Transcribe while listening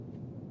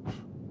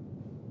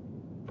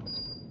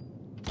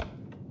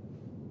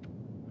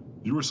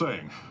You were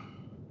saying?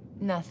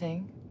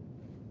 Nothing.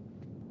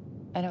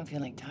 I don't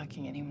feel like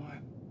talking anymore.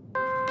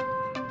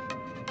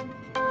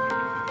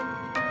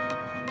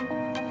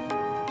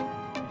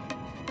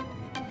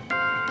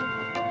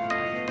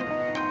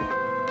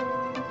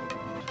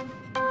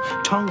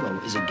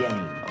 Tongo is a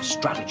game of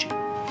strategy,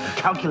 a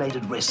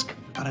calculated risk.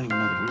 I don't even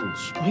know the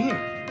rules. Well,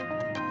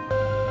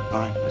 here. All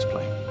right, let's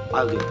play.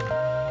 I'll do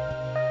it.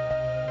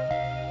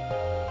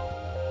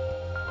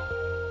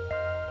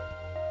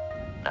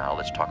 Now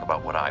let's talk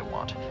about what I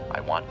want. I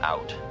want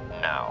out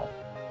now.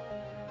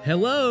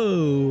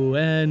 Hello,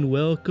 and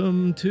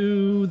welcome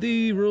to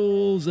the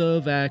Rules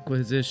of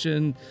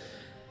Acquisition,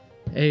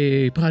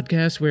 a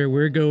podcast where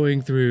we're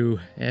going through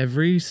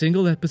every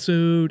single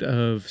episode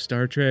of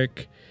Star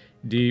Trek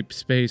Deep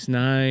Space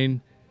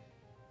Nine,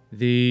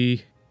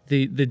 the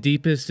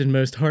deepest and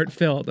most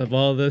heartfelt of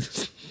all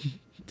the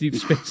Deep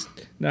Space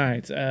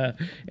Nines.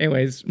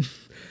 Anyways,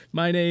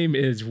 my name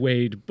is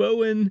Wade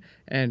Bowen,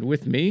 and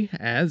with me,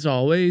 as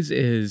always,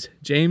 is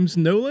James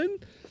Nolan.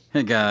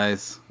 Hey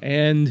guys.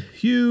 And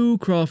Hugh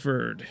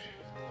Crawford.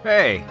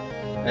 Hey.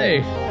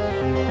 Hey,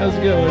 how's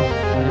it going?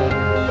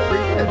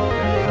 Pretty good.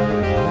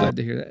 Glad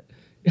to hear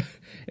that.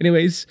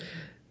 Anyways,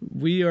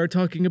 we are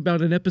talking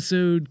about an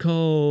episode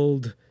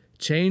called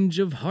Change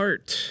of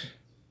Heart.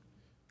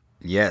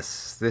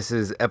 Yes, this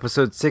is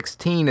episode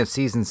 16 of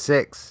season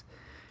 6.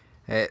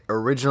 It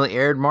originally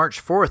aired March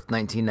 4th,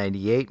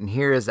 1998, and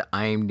here is the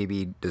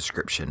IMDb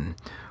description.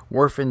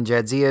 Worf and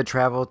Jadzia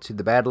travel to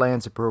the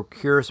Badlands to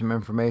procure some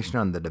information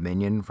on the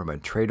Dominion from a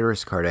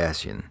traitorous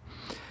Cardassian.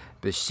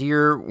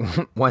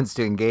 Bashir wants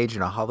to engage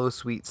in a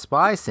holosuite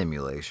spy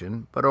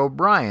simulation, but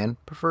O'Brien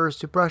prefers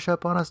to brush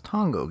up on his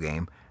Tongo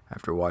game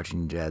after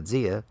watching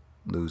Jadzia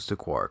lose to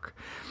Quark.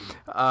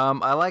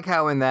 I like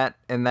how in that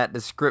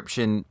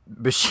description,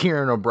 Bashir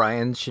and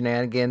O'Brien's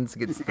shenanigans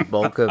gets the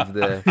bulk of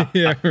the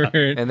Yeah,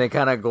 right. and they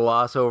kind of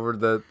gloss over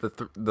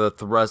the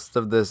thrust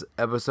of this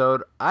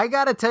episode. I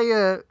gotta tell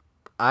you,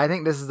 I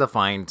think this is a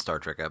fine Star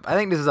Trek episode. I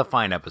think this is a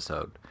fine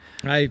episode.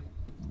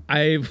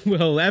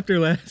 Well, after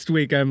last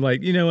week, I'm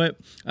like, you know what?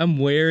 I'm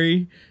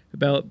wary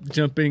about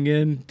jumping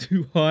in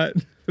too hot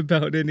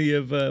about any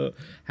of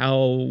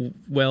how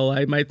well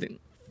I might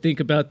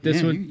think about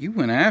this one. You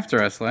went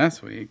after us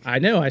last week. I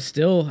know.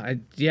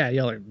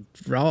 Y'all are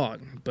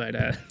wrong, but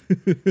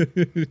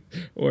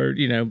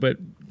but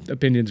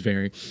opinions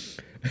vary.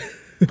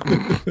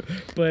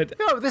 But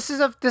No, this is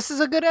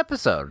a good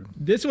episode.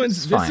 this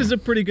is a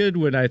pretty good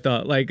one. I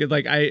thought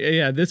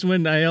this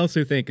one I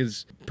also think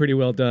is pretty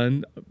well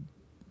done.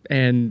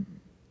 And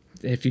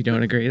if you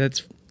don't agree,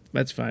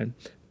 that's fine.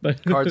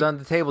 But Cards on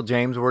the table,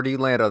 James. Where do you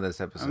land on this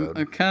episode?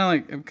 I'm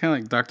kind of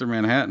like Dr.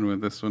 Manhattan with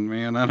this one,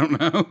 man. I don't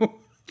know.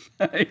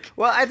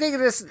 Well, I think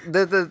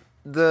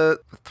the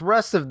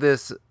thrust of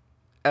this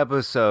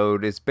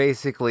episode is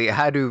basically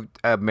how do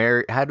a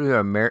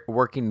married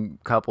working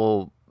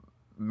couple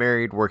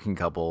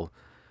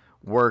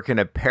work in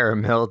a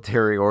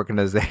paramilitary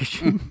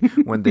organization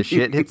when the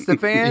shit hits the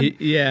fan?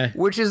 Yeah.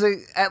 Which is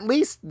at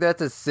least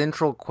that's a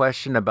central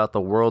question about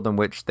the world in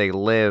which they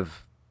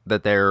live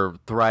that they're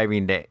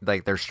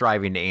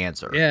striving to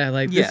answer. Yeah,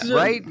 this is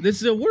right?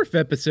 This is a Worf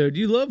episode.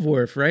 You love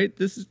Worf, right?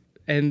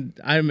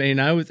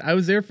 I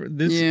was there for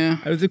this. Yeah.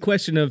 It was a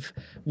question of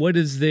what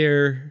is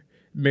their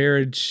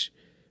marriage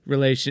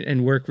relation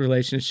and work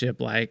relationship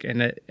like,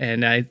 and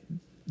I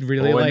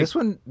really like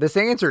this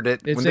answered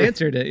it. It's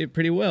answered it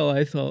pretty well,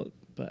 I thought.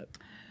 But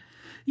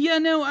Yeah,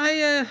 no,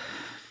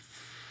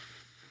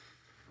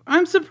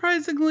 I'm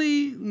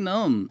surprisingly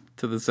numb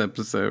to this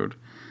episode.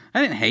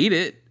 I didn't hate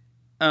it.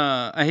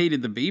 I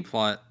hated the B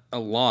plot a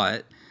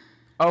lot.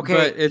 Okay,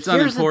 but it's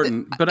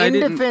unimportant. But in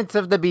defense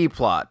of the B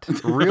plot,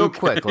 real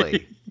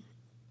quickly.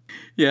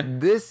 Yeah.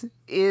 This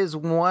is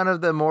one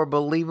of the more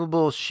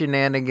believable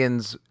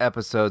shenanigans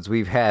episodes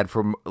we've had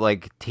from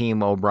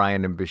Team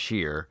O'Brien and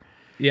Bashir.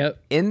 yep.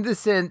 In the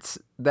sense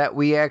that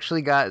we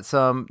actually got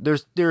some.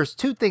 There's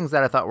two things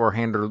that I thought were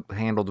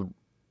handled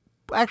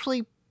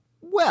actually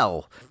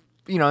well.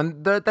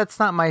 And that's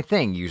not my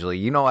thing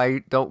usually. I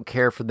don't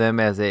care for them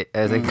as a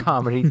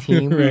comedy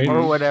team Right.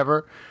 or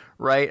whatever,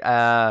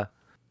 right?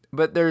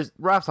 But there's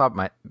right off the top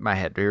of my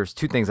head, there's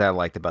two things I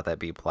liked about that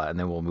B plot, and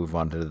then we'll move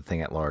on to the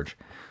thing at large.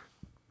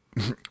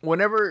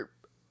 Whenever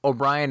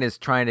O'Brien is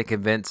trying to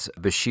convince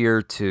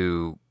Bashir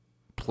to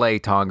play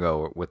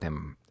Tongo with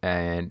him,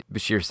 and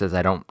Bashir says,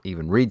 "I don't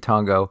even read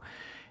Tongo,"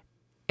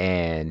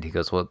 and he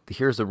goes, "Well,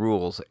 here's the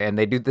rules." And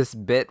they do this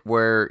bit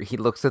where he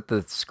looks at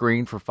the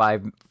screen for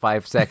five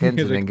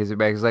seconds and then gives it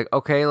back. He's like,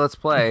 "Okay, let's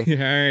play." All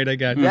right, I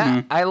got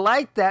That I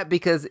like that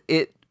because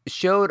it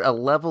showed a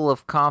level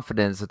of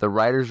confidence that the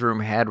writers' room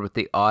had with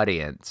the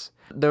audience.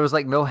 There was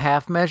no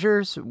half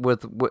measures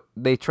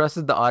they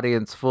trusted the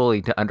audience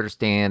fully to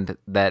understand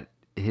that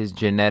his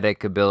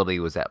genetic ability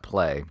was at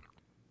play.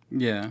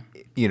 Yeah.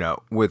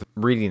 With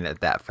reading it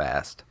that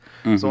fast.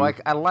 So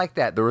I like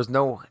that. There was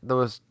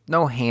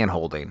no hand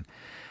holding.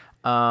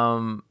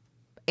 And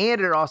And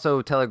it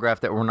also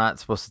telegraphed that we're not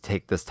supposed to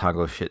take this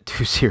Tongo shit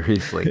too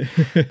seriously.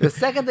 The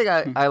second thing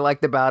I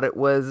liked about it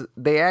was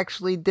they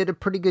actually did a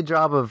pretty good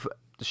job of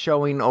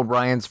showing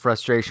O'Brien's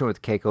frustration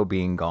with Keiko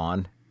being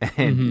gone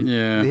and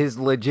his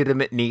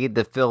legitimate need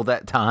to fill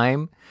that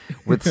time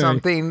with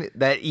something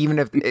that even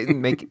if it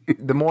make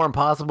the more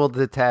impossible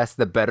the task,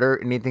 the better.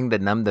 Anything to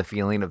numb the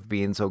feeling of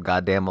being so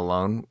goddamn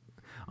alone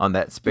on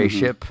that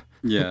spaceship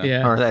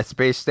or that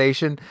space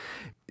station.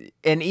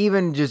 And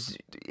even just,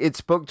 it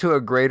spoke to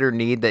a greater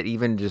need that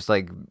even just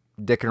like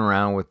dicking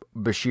around with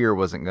Bashir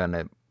wasn't going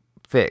to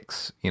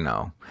fix, you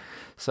know?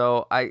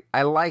 So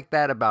I like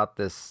that about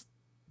this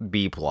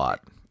B plot.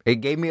 It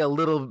gave me a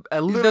little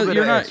bit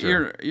of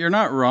extra. You're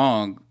not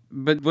wrong,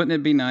 but wouldn't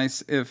it be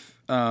nice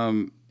if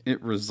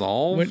it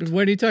resolved?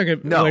 What are you talking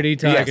about? No. What are you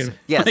talking about?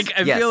 Yes. Like,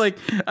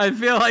 I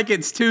feel like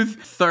it's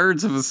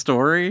 2/3 of a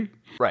story.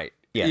 Right.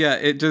 Yes. Yeah,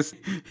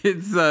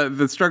 it's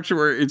the structure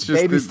where it's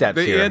just baby steps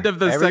the here. end of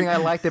the Everything I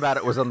liked about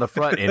it was on the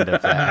front end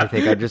of that. I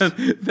think I just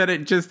that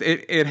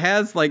it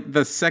has like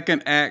the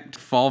second act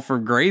fall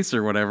from grace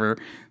or whatever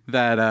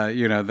that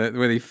that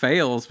where he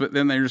fails, but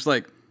then they're just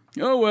like,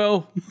 oh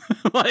well,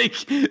 like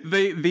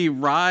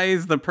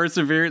the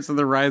perseverance and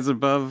the rise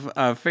above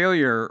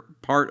failure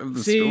part of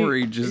the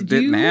story just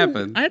didn't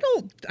happen.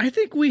 I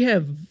think we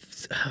have.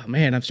 Oh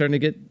man, I'm starting to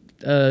get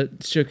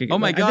shook again. Oh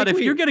my god!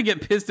 If you're gonna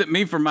get pissed at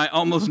me for my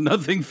almost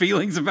nothing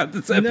feelings about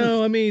this episode,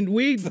 no, I mean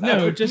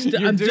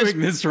I'm doing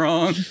this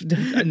wrong.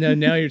 No,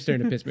 now you're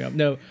starting to piss me off.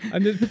 No,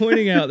 I'm just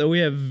pointing out that we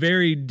have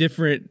very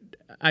different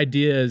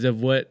ideas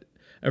of what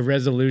a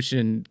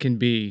resolution can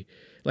be.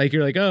 Like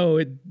you're like, oh,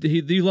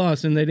 he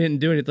lost and they didn't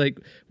do it. It's like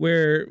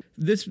where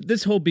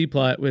this whole B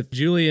plot with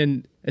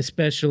Julian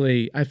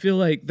especially, I feel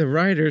like the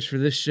writers for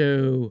this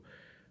show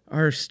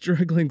are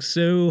struggling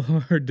so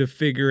hard to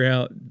figure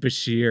out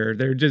Bashir.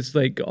 They're just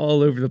like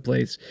all over the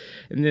place.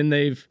 And then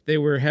they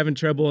were having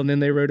trouble, and then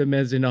they wrote him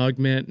as an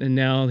augment, and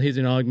now he's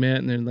an augment,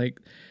 and then like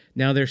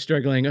now they're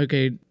struggling.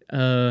 Okay,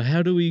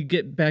 how do we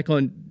get back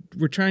on?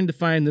 We're trying to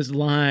find this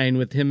line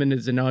with him and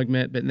as an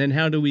augment, but then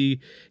how do we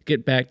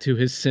get back to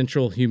his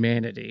central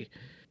humanity?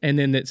 And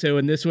then so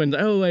in this one,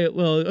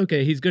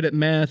 okay, he's good at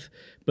math,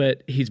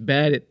 but he's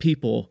bad at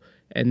people,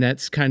 and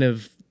that's kind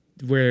of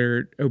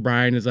where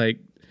O'Brien is like,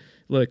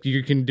 look,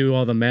 you can do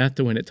all the math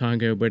to win at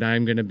Tongo, but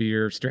I'm going to be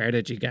your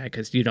strategy guy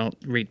because you don't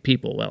read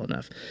people well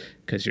enough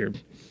because you're...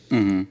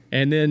 Mm-hmm.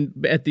 And then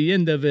at the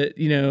end of it,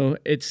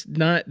 it's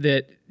not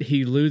that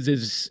he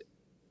loses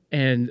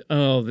and,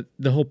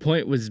 the whole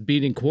point was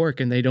beating Quark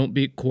and they don't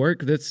beat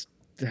Quark. That's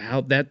how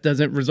that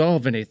doesn't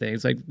resolve anything.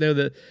 It's like,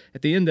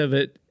 at the end of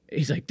it,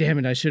 he's like, damn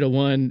it, I should have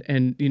won.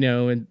 And,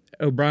 and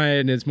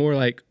O'Brien is more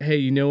like, hey,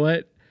 you know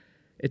what?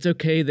 It's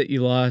okay that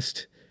you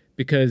lost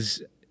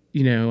because...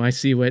 I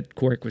see what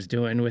Quark was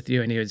doing with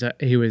you, and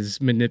he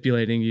was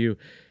manipulating you,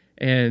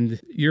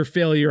 and your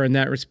failure in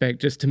that respect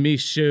just to me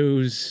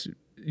shows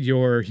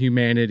your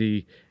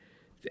humanity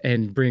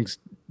and brings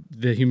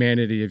the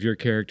humanity of your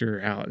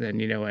character out.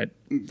 And you know what?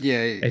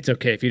 Yeah, it's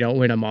okay if you don't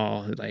win them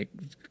all, like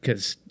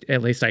because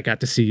at least I got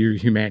to see your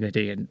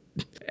humanity,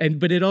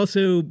 but it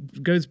also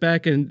goes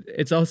back, and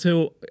it's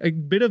also a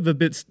bit of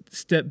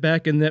step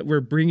back in that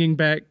we're bringing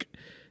back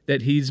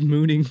that he's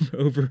mooning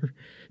over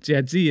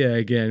Jadzia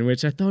again,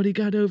 which I thought he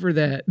got over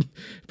that,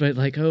 but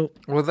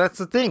well, that's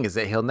the thing is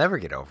that he'll never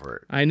get over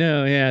it. I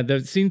know, yeah.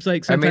 That seems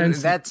like sometimes. I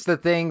mean, that's the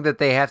thing that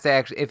they have to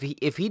actually.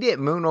 If he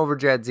didn't moon over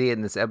Jadzia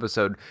in this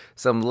episode,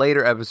 some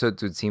later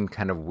episodes would seem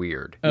kind of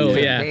weird. Oh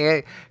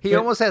yeah, he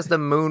almost has to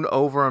moon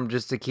over him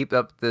just to keep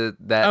up that.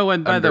 Oh,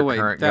 and by the way,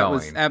 that going.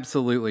 Was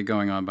absolutely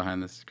going on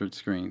behind the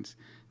screens.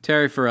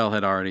 Terry Farrell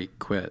had already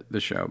quit the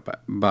show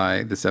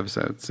by this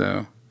episode.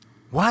 So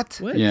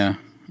what? Yeah.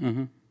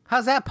 Mm-hmm.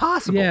 How's that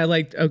possible? Yeah,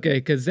 okay,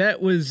 because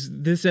that was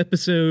this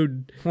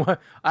episode.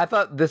 What? I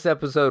thought this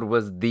episode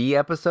was the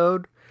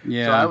episode.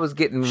 Yeah, so I was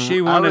getting.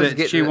 She wanted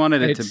it. She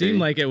wanted it to be. It seemed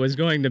like it was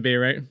going to be,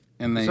 right?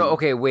 So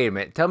okay, wait a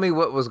minute. Tell me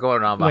what was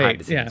going on behind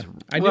the scenes. Yeah,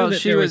 I know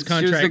that there was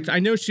contract. I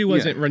know she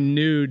wasn't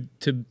renewed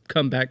to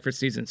come back for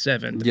season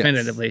 7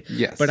 definitively.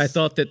 Yes. But I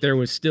thought that there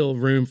was still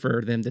room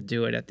for them to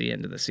do it at the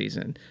end of the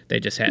season. They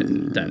just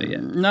hadn't done it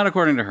yet. Not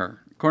according to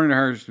her. According to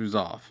her, she was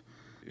off.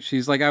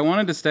 She's like, I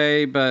wanted to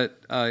stay, but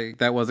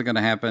that wasn't going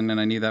to happen, and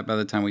I knew that by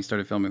the time we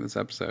started filming this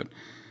episode.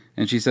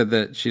 And she said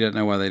that she didn't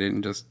know why they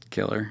didn't just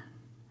kill her.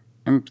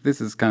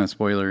 This is kind of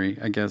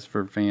spoilery, I guess,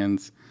 for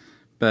fans.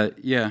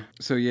 But yeah,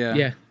 so yeah.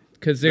 Yeah,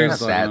 because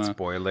there's... Not that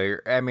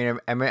spoiler. I mean,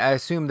 I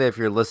assume that if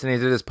you're listening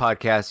to this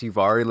podcast, you've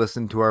already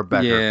listened to our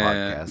Becker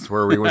podcast,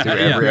 where we went through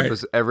every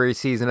episode, every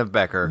season of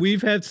Becker.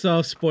 We've had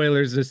soft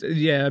spoilers.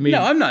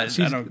 No, I'm not.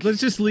 Let's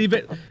just leave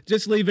it.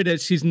 Just leave it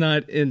as she's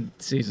not in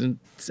season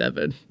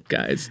 7,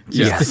 guys.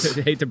 Yes.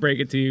 I hate to break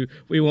it to you.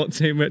 We won't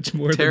say much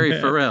more Terry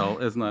than that. Farrell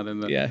is not in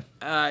the... Yeah.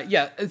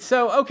 Yeah.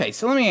 So, okay.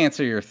 So let me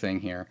answer your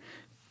thing here.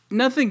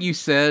 Nothing you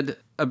said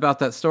about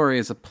that story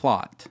is a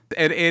plot.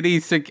 At any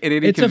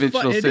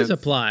conventional sense. It is a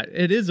plot.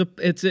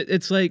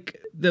 It's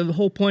like the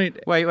whole point.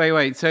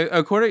 Wait.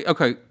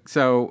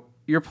 So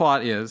your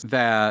plot is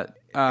that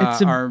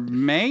our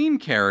main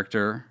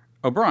character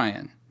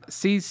O'Brien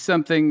sees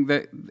something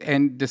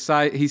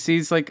he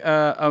sees like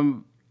a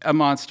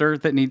monster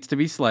that needs to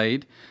be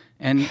slayed,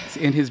 and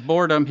in his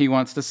boredom he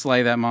wants to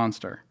slay that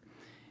monster.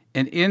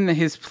 And in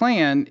his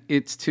plan,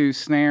 it's to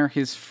snare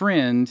his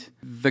friend,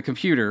 the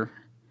computer,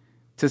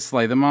 to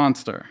slay the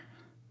monster.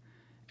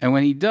 And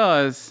when he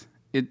does,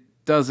 it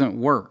doesn't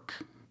work.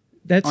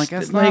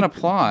 That's not a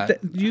plot.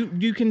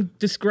 You can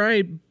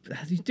describe.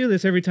 You do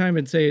this every time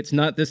and say it's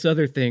not this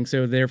other thing,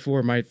 so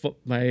therefore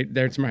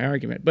that's my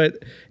argument.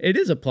 But it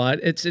is a plot.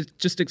 It's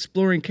just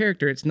exploring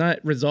character. It's not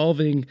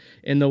resolving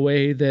in the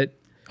way that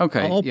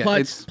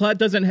plot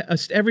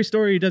doesn't. Every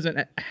story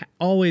doesn't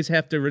always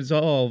have to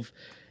resolve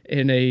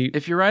in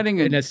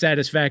a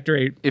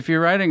satisfactory. If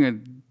you're writing a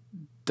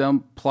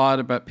dumb plot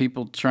about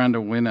people trying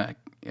to win a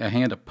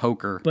hand of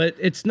poker, but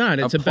it's not.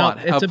 It's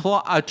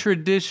a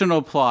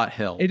traditional plot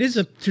helps. It is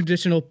a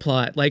traditional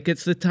plot. Like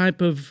it's the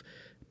type of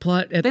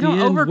plot at they the end.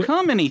 They don't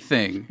overcome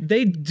anything.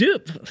 They do.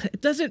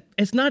 It doesn't.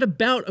 It's not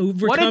about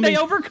overcoming. What did they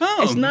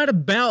overcome? It's not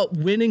about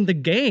winning the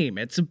game.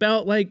 It's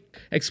about like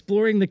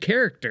exploring the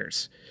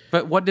characters.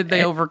 But what did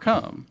they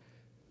overcome?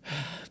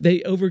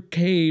 They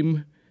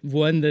overcame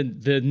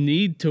the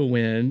need to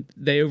win.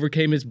 They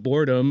overcame his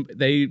boredom.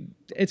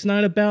 It's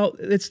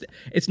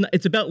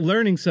about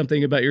learning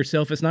something about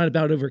yourself. It's not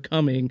about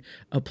overcoming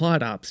a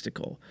plot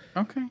obstacle.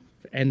 Okay.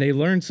 And they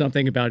learn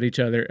something about each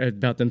other,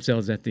 about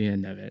themselves at the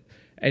end of it.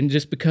 And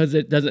just because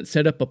it doesn't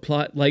set up a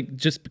plot, like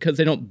just because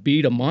they don't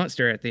beat a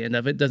monster at the end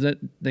of it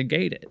doesn't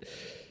negate it.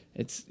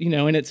 It's,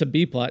 and it's a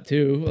B plot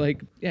too.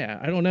 Like, yeah,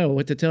 I don't know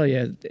what to tell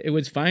you. It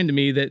was fine to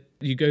me that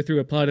you go through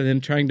a plot of them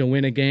trying to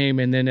win a game,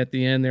 and then at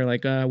the end they're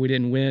like, we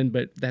didn't win,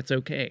 but that's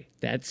okay.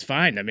 That's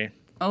fine to me.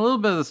 A little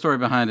bit of the story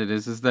behind it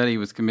is that he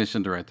was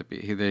commissioned to write the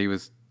B. That he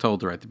was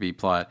told to write the B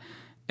plot,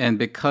 and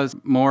because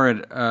Moore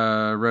had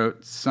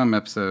wrote some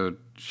episode.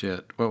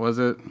 Shit, what was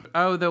it?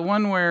 Oh, the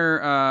one where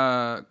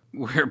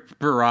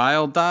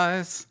Bareil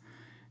dies.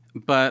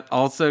 But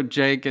also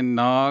Jake and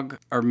Nog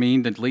are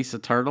mean to Lisa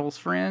Turtle's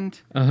friend.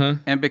 Uh-huh.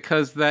 And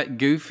because that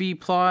goofy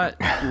plot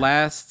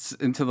lasts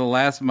into the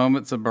last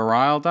moments of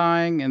Bareil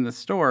dying in the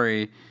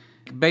story,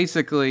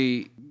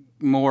 basically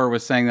Moore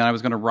was saying that I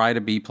was going to write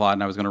a B plot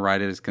and I was going to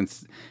write it as...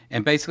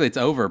 and basically it's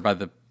over by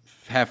the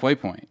halfway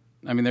point.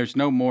 I mean, there's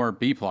no more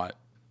B plot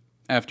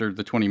after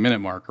the 20-minute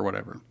mark or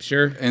whatever.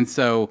 Sure. And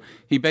so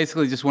he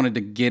basically just wanted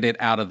to get it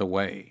out of the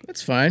way.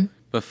 That's fine.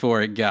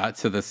 Before it got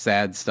to the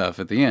sad stuff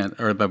at the end,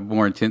 or the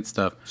more intense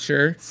stuff.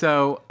 Sure.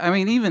 So, I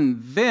mean, even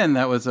then,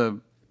 that was a...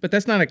 But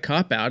that's not a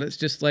cop-out. It's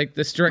just like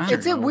the structure.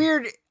 It's a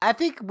weird... I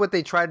think what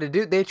they tried to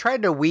do, they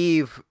tried to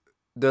weave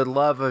the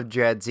love of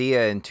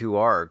Jadzia in two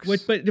arcs.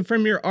 But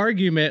from your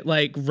argument,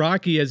 like,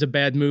 Rocky is a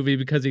bad movie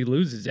because he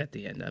loses at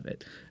the end of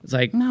it. It's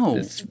like...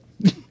 No.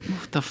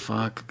 What the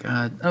fuck?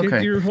 God.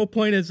 Okay. Your whole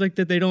point is like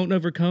that they don't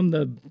overcome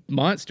the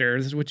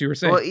monsters, is what you were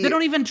saying. Well, they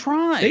don't even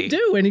try. They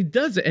do, and he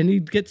does it, and he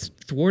gets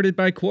thwarted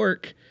by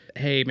Quark.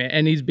 Hey, man,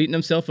 and he's beating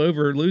himself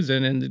over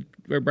losing, and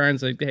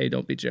Brian's like, hey,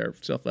 don't beat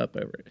yourself up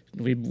over it.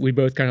 We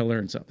both kind of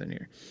learned something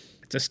here.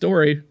 It's a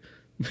story.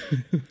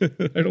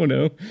 I don't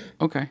know.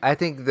 Okay. I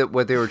think that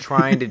what they were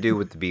trying to do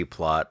with the B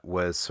plot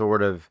was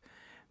sort of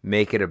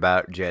make it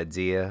about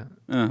Jadzia.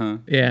 Uh-huh.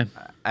 Yeah.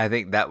 I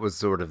think that was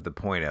sort of the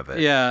point of it.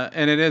 Yeah,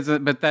 and it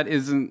isn't, but that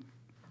isn't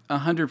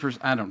 100%.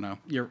 I don't know.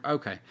 You're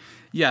okay.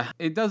 Yeah,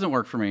 it doesn't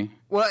work for me.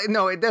 Well,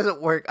 no, it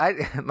doesn't work.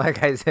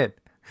 Like I said,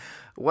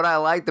 what I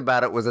liked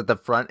about it was at the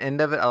front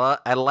end of it.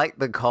 I liked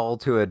the call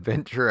to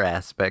adventure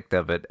aspect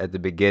of it at the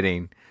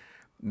beginning.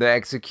 The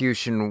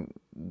execution,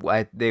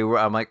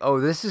 I'm like,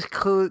 oh, this is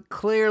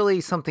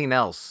clearly something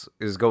else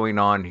is going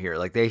on here.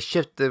 Like they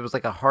shifted. It was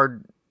like a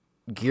hard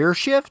gear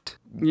shift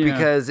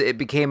because it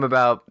became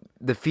about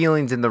the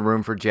feelings in the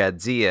room for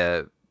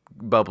Jadzia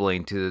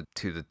bubbling to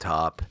the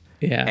top.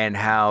 Yeah. And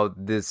how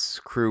this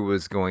crew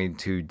was going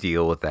to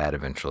deal with that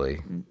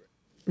eventually.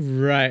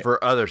 Right.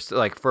 For others,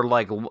 like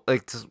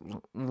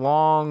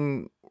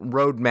long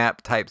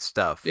roadmap type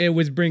stuff. It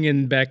was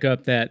bringing back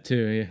up that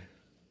too, yeah.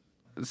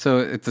 So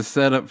it's a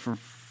setup for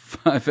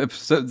 5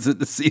 episodes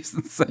into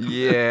season 7.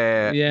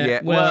 Yeah.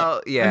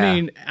 Well, yeah. I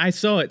mean, I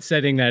saw it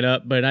setting that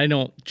up, but I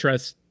don't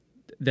trust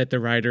that the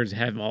writers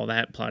have all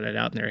that plotted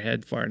out in their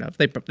head far enough.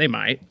 They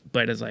might,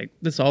 but it's like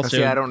this also.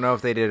 See, I don't know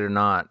if they did or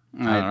not.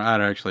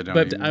 I actually don't.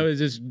 But either. I was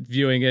just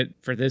viewing it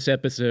for this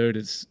episode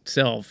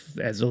itself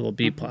as a little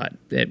B plot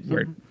that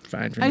worked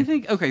fine for me. I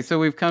think okay. So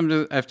we've come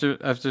to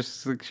after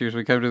 6 years,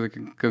 we come to the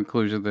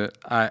conclusion that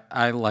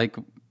I like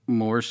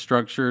more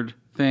structured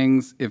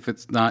things if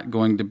it's not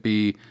going to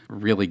be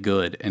really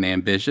good and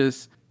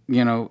ambitious.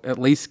 At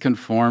least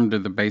conform to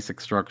the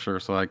basic structure,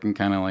 so I can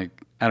kind of like.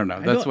 I don't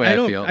know. That's the way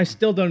I feel. I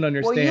still don't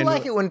understand. Well, you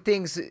like it when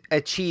things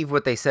achieve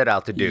what they set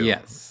out to do.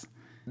 Yes.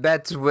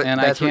 That's what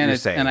what you're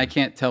saying. And I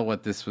can't tell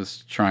what this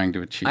was trying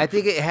to achieve. I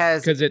think it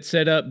has... Because it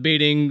set up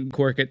beating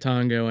Quark at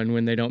Tongo, and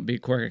when they don't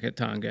beat Quark at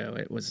Tongo,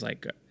 it was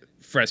like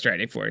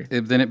frustrating for you.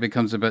 Then it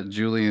becomes about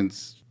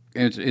Julian's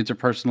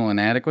interpersonal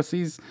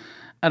inadequacies.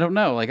 I don't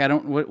know. Like, I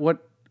don't...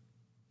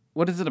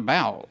 What is it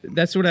about?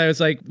 That's what I was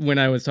like when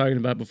I was talking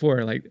about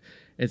before. Like,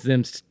 It's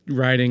them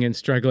writing and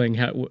struggling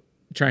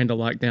trying to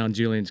lock down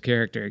Julian's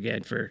character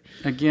again for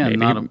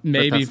Again,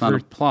 maybe that's not a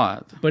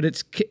plot. But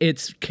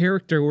it's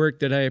character work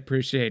that I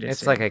appreciate.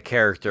 It's like a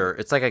character.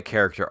 It's like a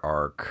character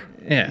arc.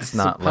 Yeah, It's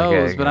not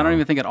Suppose, like but I don't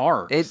even think it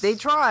arcs. They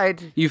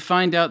tried. You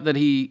find out that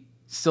he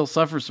still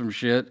suffers from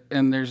shit,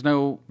 and there's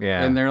no,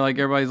 and they're like,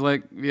 everybody's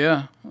like,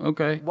 yeah,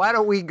 okay. Why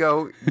don't we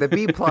go? The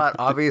B plot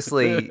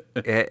obviously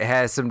it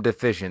has some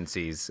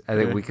deficiencies. I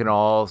think we can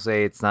all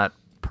say it's not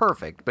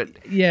perfect, but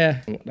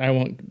yeah, I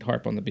won't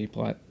harp on the B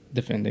plot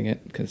defending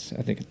it because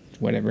I think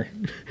it's whatever.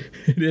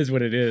 It is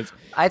what it is.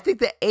 I think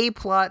the A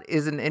plot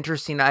is an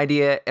interesting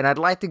idea, and I'd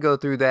like to go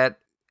through that.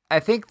 I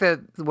think that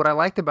what I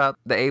liked about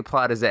the A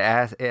plot is it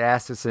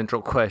asks a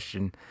central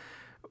question,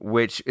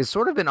 which has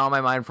sort of been on my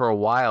mind for a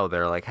while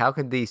there. Like, how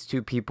can these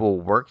two people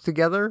work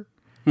together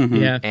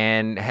Yeah.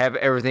 and have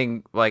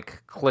everything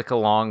like click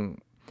along?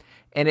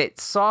 And it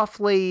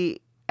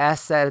softly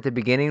asks that at the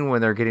beginning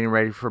when they're getting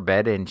ready for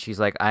bed, and she's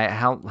like,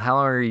 how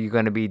long are you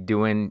going to be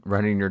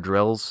running your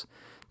drills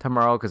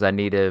tomorrow? Because I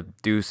need to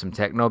do some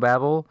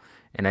technobabble,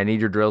 and I need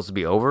your drills to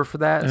be over for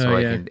that.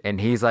 I can. And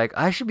he's like,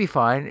 I should be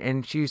fine.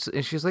 And she's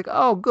like,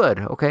 oh, good,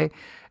 okay.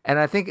 And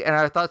I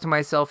thought to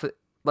myself,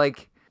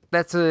 like,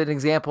 that's an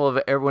example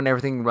of when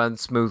everything runs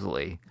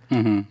smoothly.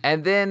 Mm-hmm.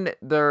 And then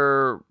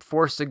they're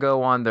forced to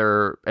go on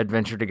their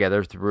adventure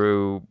together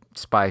through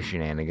spy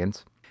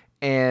shenanigans.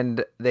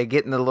 And they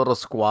get in a little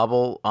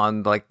squabble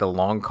on like the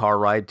long car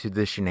ride to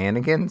the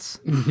shenanigans.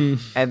 Mm-hmm.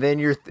 And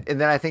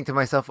then I think to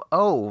myself,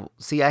 oh,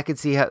 see, I could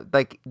see how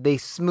like they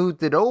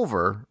smoothed it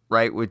over,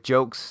 right, with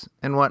jokes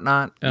and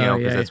whatnot.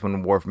 Because that's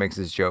when Worf makes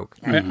his joke.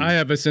 I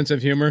have a sense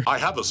of humor. I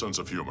have a sense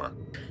of humor.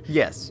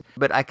 Yes,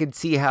 but I could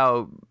see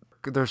how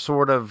they're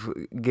sort of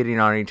getting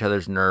on each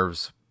other's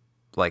nerves,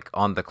 like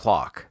on the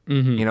clock.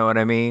 Mm-hmm. You know what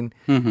I mean?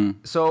 Mm-hmm.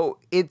 So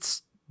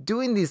it's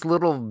doing these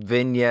little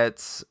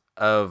vignettes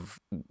of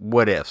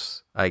what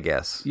ifs, I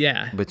guess.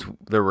 Yeah. But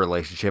their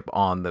relationship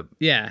on the...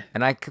 Yeah.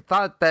 And I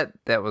thought that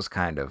was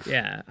kind of...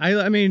 Yeah.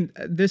 I mean,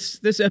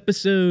 this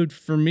episode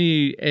for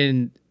me,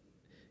 and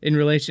in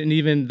relation,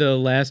 even the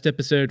last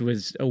episode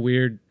was a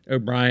weird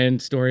O'Brien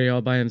story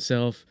all by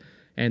himself.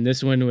 And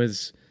this one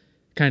was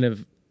kind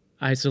of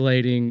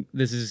isolating.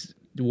 This is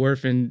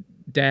Worf and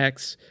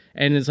Dax.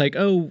 And it's like,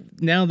 oh,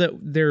 now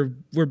that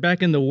we're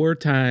back in the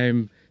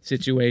wartime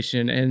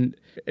situation, and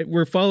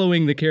we're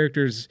following the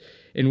characters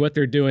in what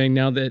they're doing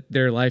now that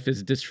their life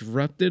is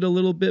disrupted a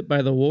little bit by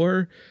the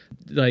war.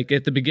 Like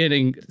at the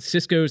beginning,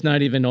 Sisko's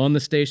not even on the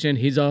station.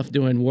 He's off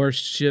doing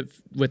warship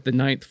with the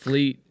Ninth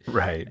Fleet.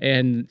 Right.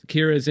 And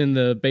Kira's in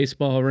the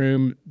baseball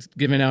room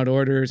giving out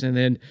orders. And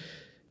then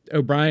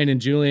O'Brien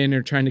and Julian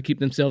are trying to keep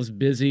themselves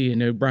busy.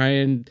 And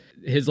O'Brien,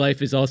 his life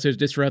is also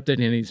disrupted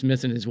and he's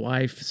missing his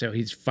wife. So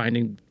he's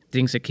finding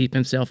things to keep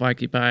himself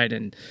occupied,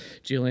 and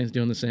Julian's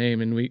doing the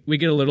same, and we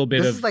get a little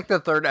bit This is like the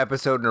third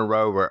episode in a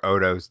row where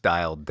Odo's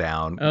dialed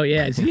down. Oh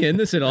yeah, is he in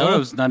this at all?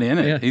 Odo's not in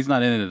it. Yeah. He's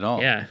not in it at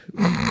all. Yeah.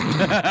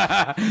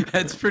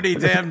 That's pretty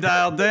damn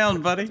dialed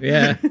down, buddy.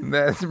 Yeah.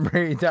 That's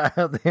pretty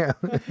dialed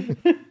down.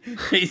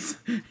 He's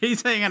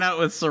hanging out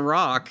with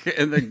Sirach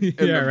in the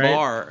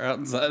bar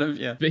outside of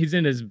But he's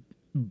in his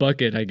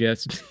bucket, I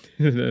guess,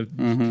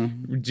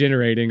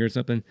 generating or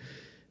something.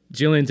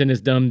 Julian's in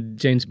his dumb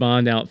James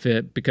Bond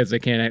outfit because they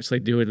can't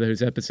actually do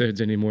those episodes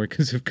anymore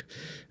because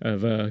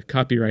of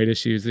copyright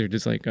issues. They're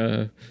just like,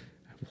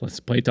 let's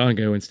play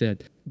Tango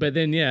instead. But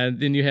then,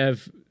 then you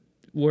have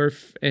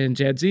Worf and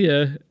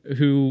Jadzia,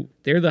 who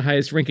they're the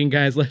highest ranking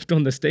guys left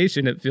on the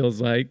station, it feels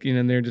like.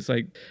 And they're just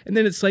like, and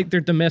then it's like their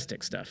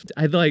domestic stuff.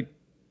 I like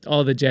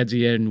all the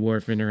Jadzia and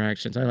Worf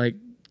interactions. I like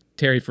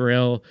Terry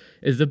Farrell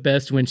is the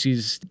best when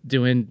she's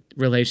doing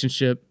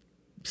relationship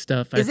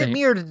stuff. Is it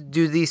me, or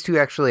do these two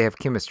actually have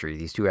chemistry,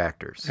 these two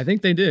actors? I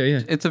think they do,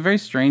 yeah. It's a very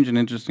strange and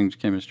interesting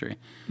chemistry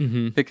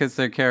because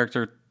their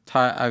character,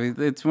 I mean,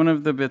 it's one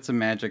of the bits of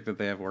magic that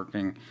they have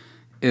working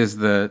is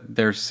that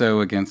they're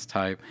so against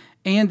type.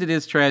 And it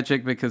is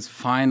tragic because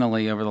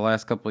finally, over the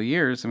last couple of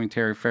years, I mean,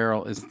 Terry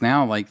Farrell is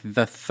now like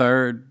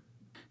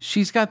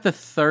she's got the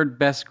third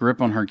best grip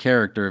on her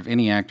character of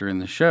any actor in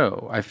the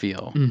show, I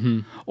feel. Mm-hmm.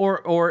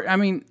 Or I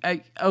mean,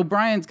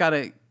 O'Brien's got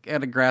a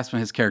grasp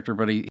on his character,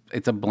 but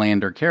it's a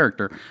blander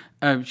character.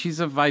 She's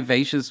a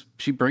vivacious,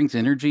 she brings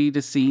energy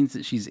to scenes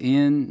that she's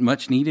in,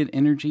 much needed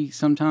energy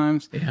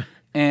sometimes. Yeah.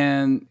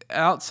 And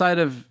outside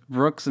of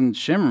Brooks and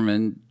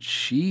Shimmerman,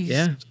 she's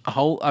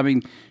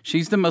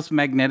she's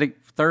the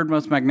third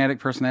most magnetic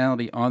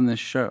personality on this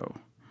show.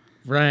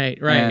 Right.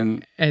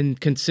 And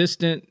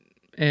consistent.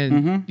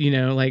 And,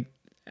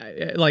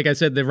 like I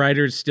said, the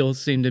writers still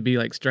seem to be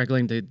like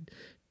struggling to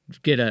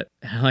get a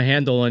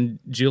handle on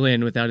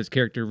Julian without his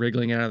character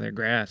wriggling out of their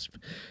grasp.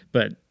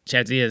 But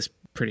Jadzia is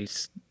pretty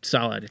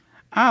solid.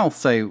 I'll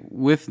say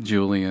with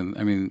Julian,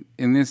 I mean,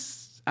 in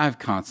this, I'm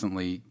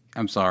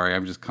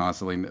just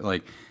constantly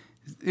like,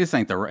 this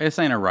ain't a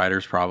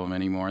writer's problem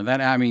anymore. That,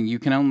 I mean, you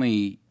can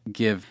only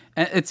give,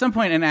 at some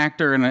point, an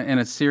actor in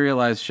a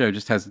serialized show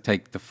just has to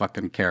take the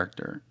fucking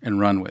character and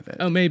run with it.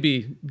 Oh,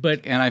 maybe,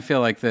 but... And I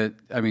feel like that,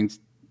 I mean,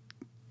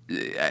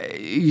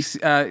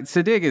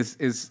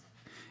 Siddig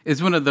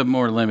is one of the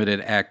more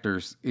limited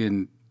actors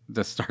in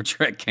the Star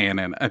Trek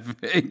canon, I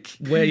think.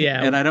 Well,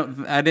 yeah. And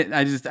I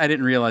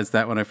didn't realize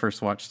that when I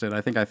first watched it.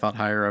 I think I thought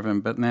higher of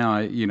him, but now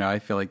I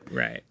feel like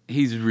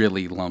he's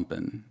really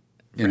lumping.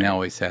 And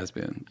always has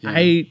been. You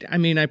know? I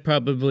mean, I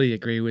probably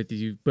agree with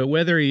you, but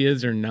whether he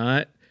is or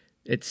not,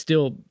 it's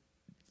still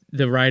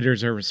the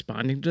writers are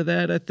responding to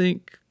that. I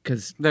think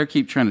because they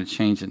keep trying to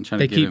change it, and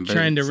they keep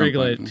trying to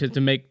wriggle it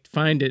to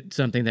find it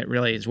something that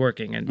really is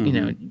working, and you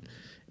know,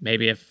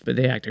 maybe if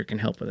the actor can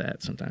help with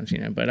that sometimes, you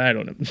know. But I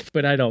don't know.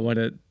 But I don't want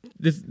to.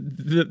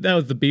 That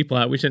was the B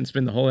plot. We shouldn't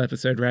spend the whole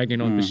episode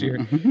ragging on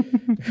Bashir,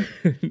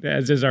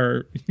 as is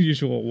our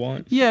usual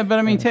want. Yeah, but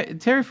I mean,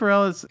 Terry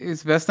Farrell is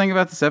the best thing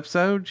about this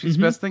episode. She's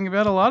the best thing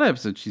about a lot of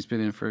episodes she's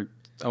been in for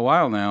a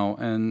while now,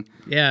 and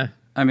yeah,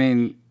 I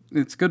mean,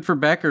 it's good for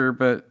Becker,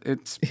 but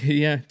it's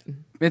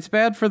it's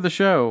bad for the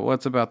show.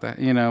 What's about that?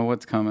 You know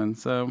what's coming.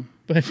 So,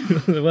 but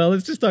well,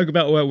 let's just talk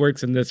about what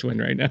works in this one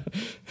right now.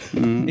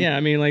 Yeah, I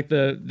mean, like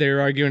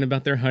they're arguing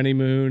about their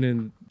honeymoon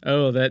and.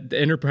 Oh, that the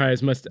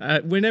Enterprise must. I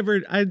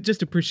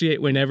just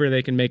appreciate whenever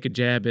they can make a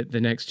jab at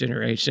the next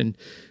generation.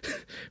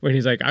 When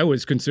he's like, I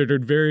was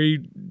considered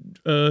very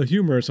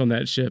humorous on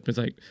that ship. It's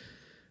like,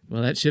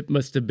 well, that ship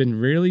must have been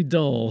really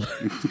dull.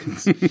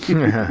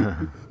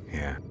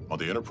 Yeah. On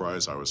the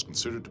Enterprise, I was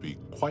considered to be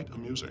quite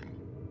amusing.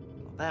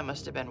 That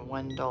must have been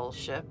one dull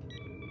ship.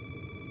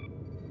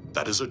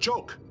 That is a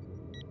joke.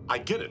 I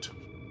get it.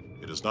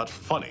 It is not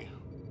funny.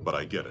 But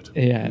I get it.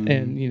 Yeah,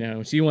 and you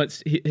know, she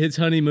wants his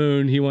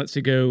honeymoon. He wants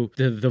to go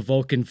to the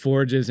Vulcan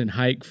forges and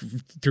hike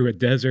through a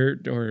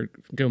desert or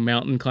go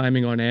mountain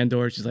climbing on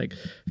Andor. She's like,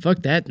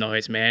 "Fuck that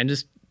noise, man!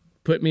 Just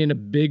put me in a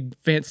big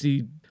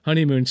fancy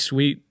honeymoon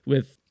suite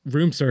with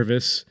room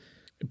service."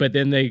 But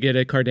then they get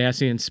a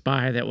Cardassian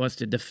spy that wants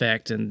to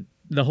defect, and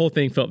the whole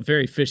thing felt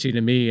very fishy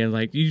to me. And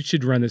like, you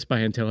should run this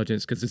by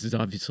intelligence because this is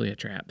obviously a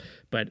trap.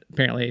 But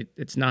apparently,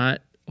 it's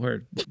not,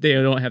 or they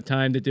don't have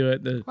time to do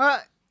it.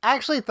 Well, I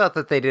actually thought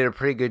that they did a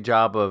pretty good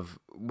job of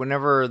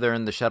whenever they're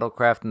in the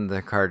shuttlecraft and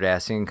the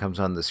Cardassian comes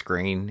on the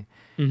screen,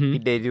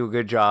 they do a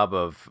good job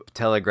of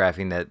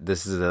telegraphing that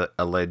this is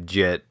a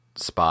legit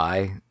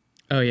spy.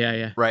 Oh,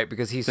 yeah. Right,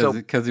 because he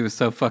was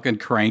so fucking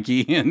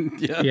cranky and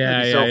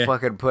so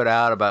fucking put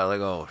out about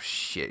like, oh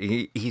shit,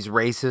 he's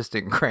racist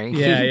and cranky.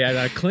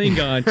 Yeah,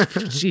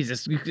 Klingon.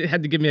 Jesus, you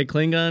had to give me a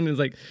Klingon. It's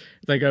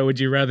like, oh, would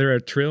you rather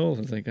a Trill?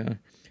 It's like,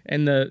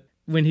 and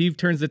when he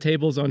turns the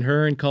tables on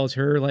her and calls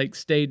her like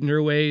stayed in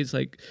her ways,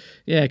 like,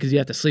 yeah, because you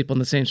have to sleep on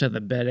the same side of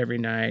the bed every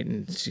night,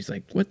 and she's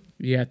like, what?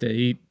 You have to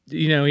eat,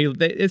 you know.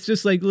 It's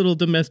just like little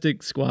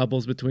domestic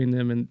squabbles between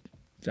them, and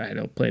I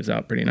know plays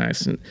out pretty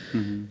nice. And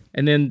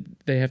then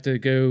they have to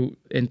go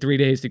in 3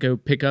 days to go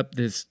pick up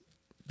this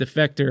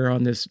defector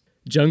on this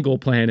jungle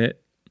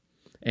planet,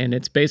 and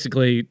it's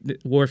basically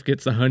Worf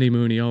gets the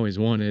honeymoon he always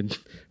wanted,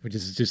 which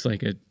is just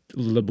like a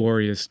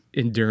laborious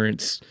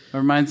endurance. It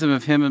reminds him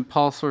of him and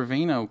Paul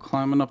Sorvino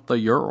climbing up the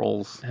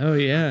Urals. Oh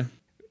yeah.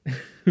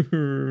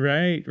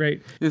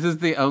 right. This is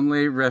the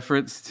only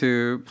reference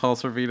to Paul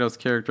Sorvino's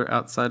character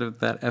outside of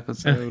that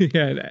episode.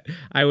 Yeah,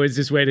 I was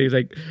just waiting,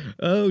 like,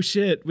 oh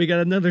shit, we got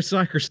another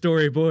soccer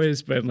story,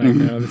 boys. But I'm like,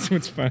 no, this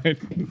one's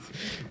fine.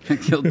 I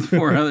killed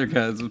 4 other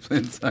guys with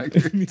playing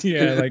soccer.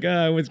 Yeah, like,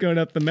 I was going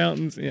up the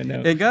mountains. Yeah,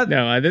 no.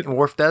 I didn't.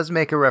 Worf does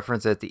make a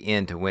reference at the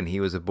end to when he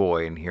was a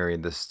boy and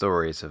hearing the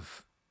stories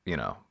of, you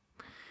know,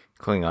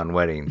 Klingon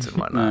weddings and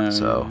whatnot.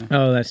 So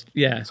that's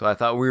So I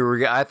thought we were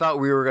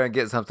gonna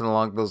get something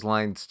along those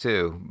lines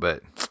too,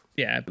 but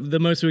yeah,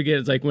 the most we get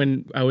is like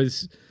when I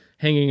was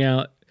hiking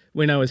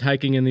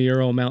in the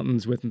Ural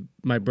Mountains with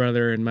my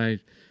brother and my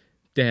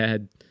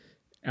dad.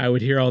 I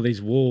would hear all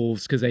these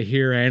wolves because I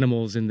hear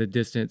animals in the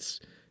distance,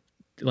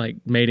 like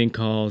mating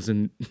calls,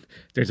 and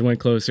there's one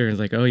closer, and it's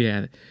like, oh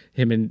yeah,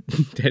 him and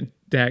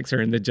Dax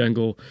are in the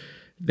jungle.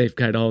 They've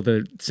got all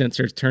the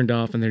sensors turned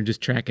off and they're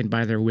just tracking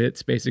by their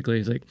wits, basically.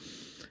 It's like,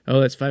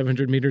 oh, that's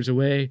 500 meters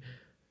away.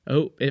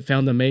 Oh, it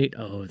found a mate.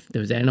 Oh,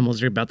 those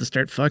animals are about to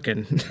start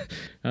fucking.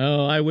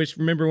 Oh,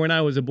 remember when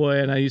I was a boy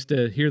and I used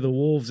to hear the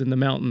wolves in the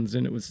mountains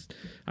and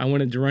I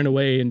wanted to run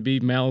away and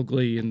be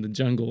Mowgli in the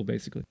jungle,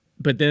 basically.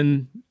 But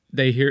then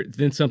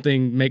then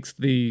something makes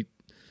the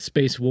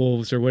space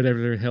wolves or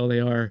whatever the hell they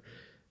are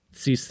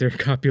cease their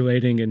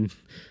copulating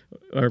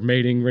or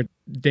mating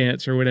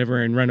dance or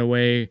whatever and run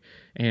away.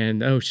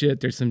 And oh shit,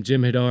 there's some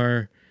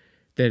Jem'Hadar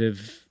that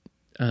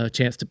have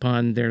chanced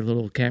upon their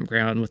little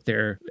campground with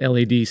their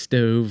LED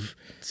stove.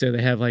 So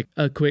they have like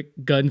a quick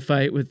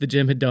gunfight with the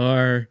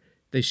Jem'Hadar.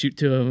 They shoot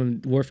to him,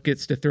 and Worf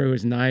gets to throw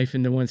his knife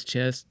into one's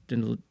chest,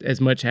 and as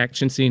much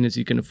action scene as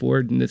you can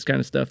afford, and this kind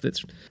of stuff.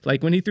 That's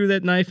like when he threw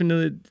that knife into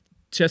the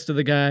chest of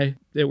the guy,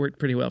 it worked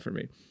pretty well for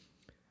me.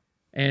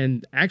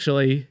 And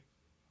actually,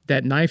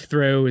 that knife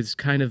throw is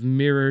kind of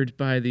mirrored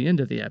by the end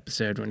of the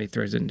episode when he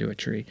throws it into a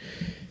tree.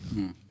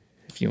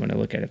 If you want to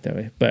look at it that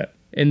way. But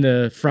in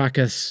the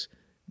fracas,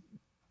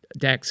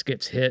 Dax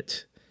gets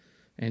hit,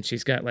 and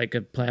she's got like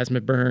a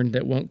plasma burn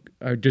that won't,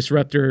 or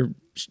disruptor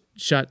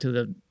shot to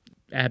the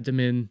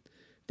abdomen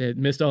that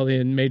missed all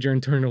the major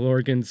internal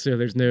organs, so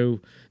there's no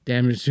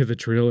damage to the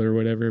trill or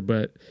whatever,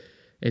 but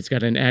it's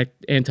got an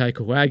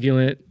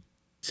anticoagulant,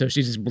 so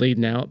she's just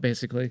bleeding out,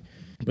 basically.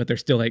 But they're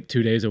still like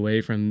 2 days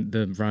away from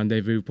the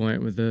rendezvous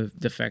point with the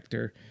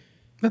defector.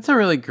 That's a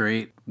really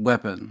great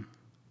weapon.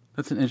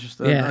 That's an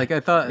interesting. Yeah. Like I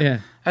thought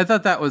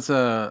that was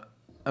an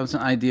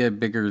idea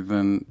bigger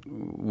than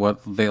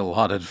what they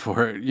allotted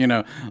for it. You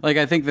know, like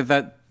I think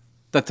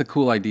that's a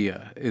cool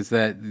idea. Is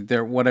that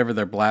whatever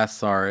their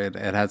blasts are, it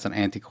has an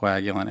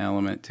anticoagulant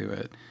element to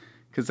it.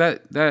 Because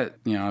that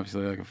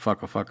obviously like a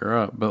fucker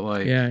up, but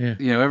like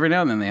every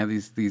now and then they have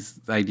these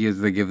ideas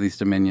they give these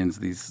Dominions,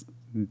 these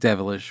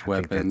devilish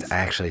weapons. I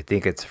actually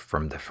think it's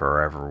from the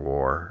Forever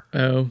War.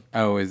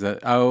 Oh, is that?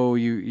 Oh,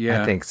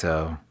 I think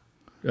so.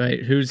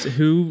 Right. Who's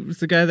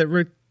the guy that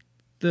wrote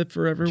the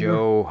Forever War?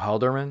 Joe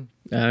Haldeman.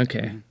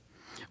 Okay.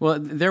 Well,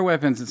 their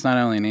weapons, it's not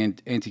only an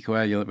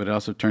anticoagulant, but it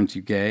also turns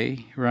you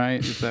gay, right?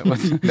 Is that what?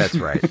 That's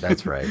right.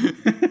 That's right.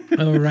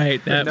 Oh,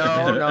 right.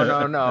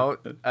 No.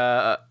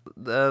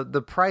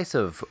 The price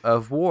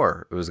of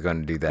war was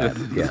going to do that.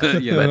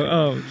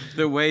 Yeah.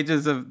 The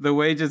wages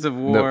of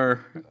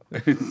war.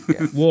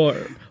 War.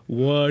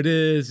 What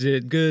is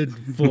it good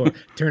for?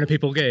 Turning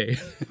people gay.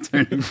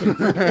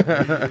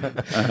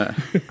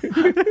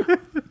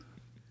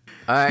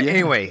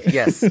 Anyway,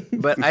 yes,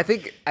 but I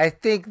think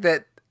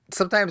that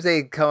sometimes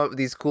they come up with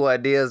these cool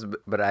ideas,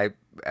 but I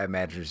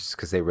imagine it's just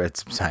because they read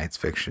some science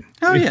fiction.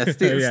 Oh yeah,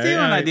 stealing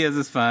ideas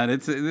is fun.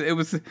 It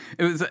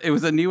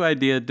was a new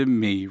idea to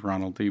me,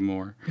 Ronald D.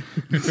 Moore.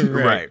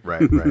 Right.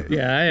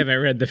 Yeah, I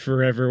haven't read the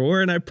Forever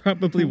War, and I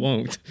probably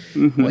won't.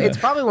 Well, it's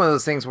probably one of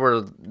those things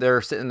where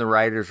they're sitting in the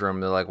writer's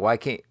room. They're like, why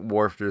can't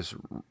Worf just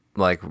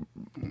wave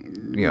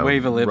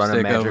a lipstick run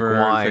a magic over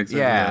wand?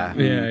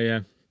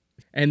 Yeah.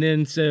 And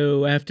then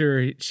so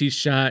after she's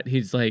shot,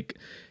 he's like,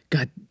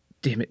 God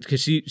damn it,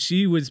 because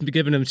she was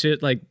giving him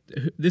shit like,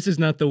 this is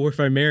not the Worf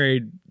I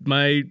married.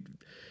 My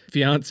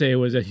fiance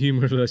was a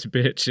humorless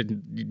bitch,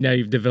 and now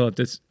you've developed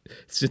this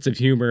sense of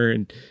humor.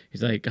 And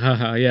he's like,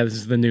 haha, yeah, this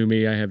is the new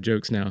me. I have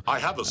jokes now. I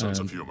have a sense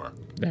of humor.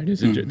 That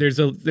is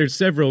there's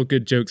several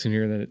good jokes in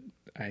here that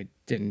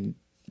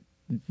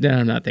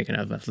I'm not thinking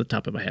of off the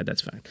top of my head.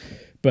 That's fine.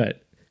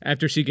 But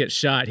after she gets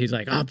shot, he's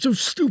like, oh, I'm so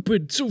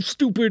stupid.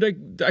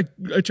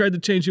 I tried to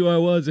change who I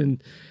was,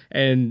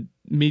 and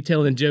me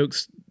telling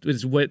jokes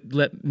was what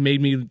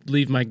made me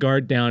leave my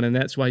guard down, and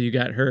that's why you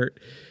got hurt.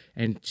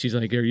 And she's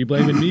like, are you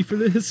blaming me for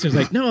this? She's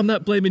like, no, I'm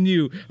not blaming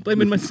you. I'm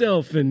blaming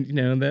myself. And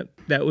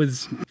that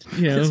was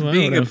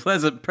being a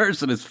pleasant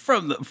person is for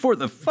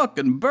the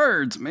fucking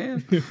birds,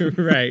 man.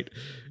 Right.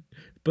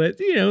 But,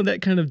 that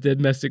kind of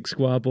domestic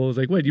squabble is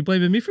like, what, you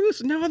blaming me for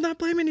this? No, I'm not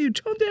blaming you.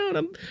 Calm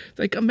down.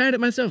 I'm mad at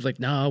myself. Like,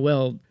 nah,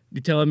 well,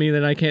 you telling me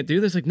that I can't do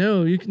this? Like,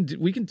 no, we can,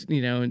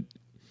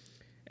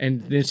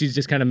 and then she's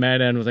just kind of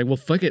mad at him. And was like, well,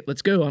 fuck it.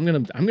 Let's go. I'm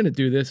going to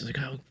do this. It's like,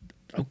 oh,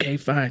 okay,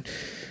 fine.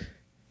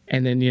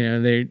 And then,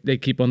 they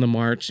keep on the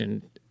march,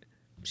 and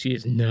she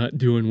is not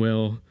doing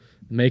well.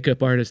 The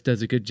makeup artist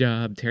does a good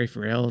job. Terry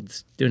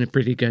Farrell's doing a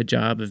pretty good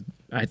job of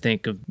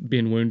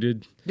being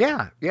wounded.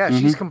 Yeah,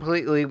 she's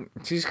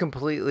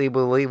completely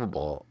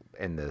believable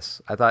in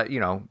this. I thought,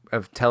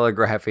 of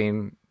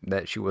telegraphing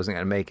that she wasn't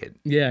going to make it.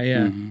 Yeah.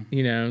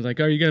 Mm-hmm. I was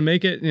like, are you going to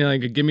make it?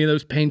 Like, give me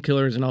those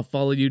painkillers and I'll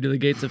follow you to the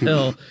gates of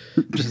hell.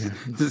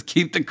 just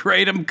keep the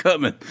kratom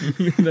coming.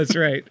 That's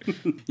right.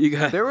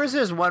 There was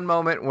this one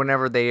moment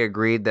whenever they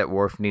agreed that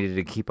Worf needed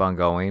to keep on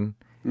going,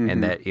 mm-hmm.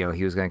 and that, he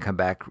was going to come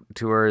back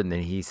to her, and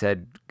then he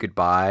said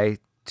goodbye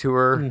to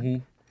her. Mm-hmm.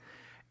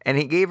 And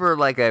he gave her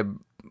like a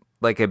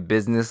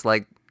business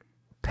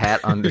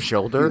pat on the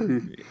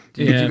shoulder.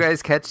 Did you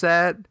guys catch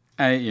that?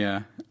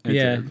 Yeah.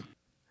 Did.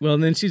 Well,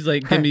 and then she's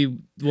like, "Give me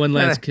one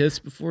last kiss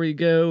before you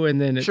go,"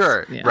 and then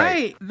sure, yeah.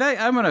 Right.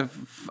 I'm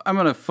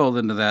gonna fold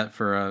into that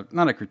for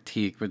not a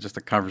critique, but just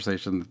a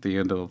conversation at the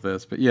end of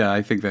this. But yeah,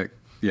 I think that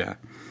yeah.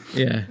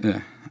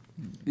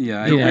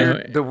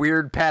 The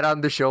weird pat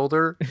on the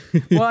shoulder.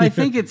 Well, I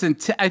think it's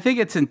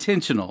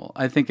intentional.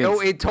 I think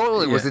it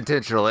totally was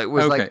intentional. It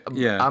was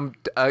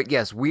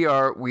yes, we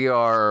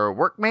are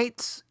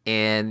workmates,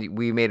 and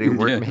we made a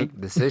workmate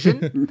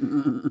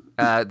decision.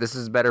 This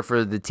is better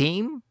for the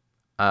team.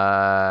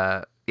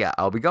 I'll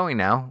be going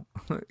now.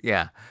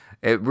 Yeah,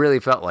 it really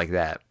felt like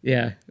that.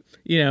 Yeah,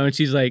 and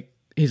he's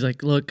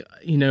like, look,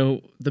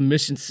 the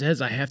mission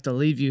says I have to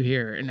leave you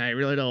here, and I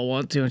really don't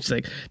want to. And she's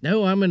like,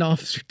 no, I'm an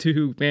officer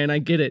too, man. I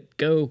get it.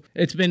 Go.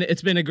 It's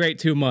been a great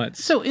 2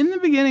 months. So in the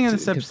beginning of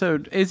this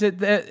episode, is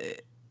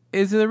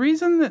the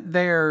reason that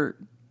they're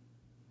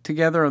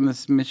together on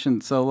this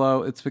mission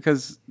solo? It's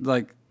because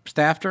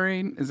staff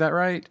drain. Is that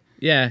right?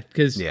 Yeah,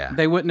 because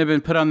they wouldn't have been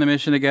put on the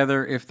mission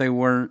together if they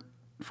weren't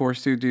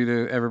forced to due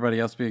to everybody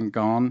else being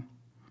gone.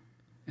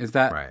 Is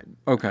that right?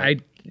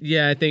 Okay.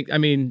 I think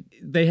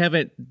they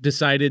haven't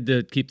decided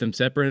to keep them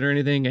separate or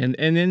anything, and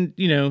then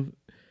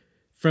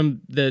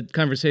from the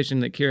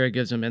conversation that Kira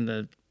gives them in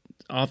the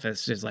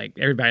office is like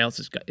everybody else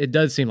is. It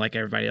does seem like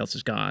everybody else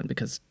is gone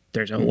because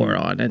there's a war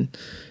on, and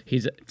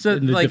he's So,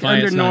 the like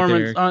Defiant's not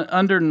there.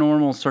 under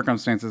normal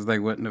circumstances, they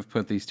wouldn't have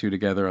put these two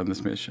together on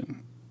this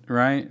mission,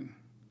 right?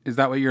 Is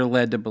that what you're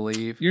led to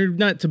believe? You're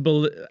not to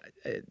believe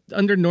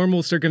under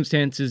normal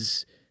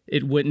circumstances.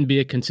 It wouldn't be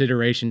a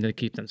consideration to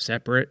keep them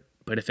separate,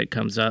 but if it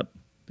comes up,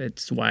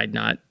 it's why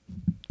not.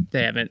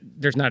 They haven't.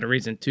 There's not a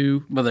reason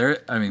to. Well, there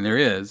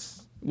is.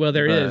 Well,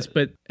 there is,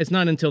 but it's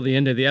not until the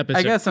end of the episode.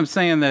 I guess I'm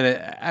saying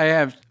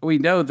that we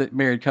know that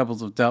married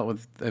couples have dealt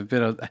with a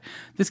bit of.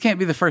 This can't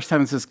be the first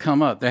time this has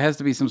come up. There has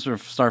to be some sort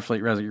of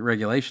Starfleet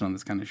regulation on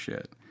this kind of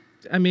shit.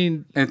 I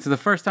mean, it's the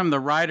first time the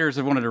writers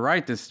have wanted to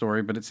write this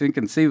story, but it's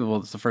inconceivable.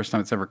 It's the first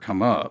time it's ever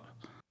come up.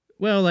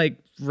 Well, like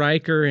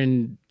Riker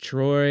and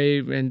Troy,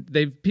 and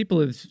people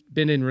have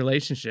been in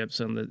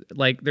relationships on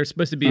the they're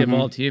supposed to be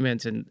evolved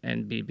humans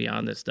and be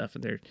beyond this stuff,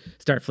 and their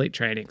Starfleet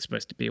training is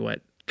supposed to be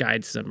what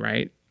guides them,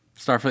 right?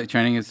 Starfleet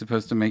training is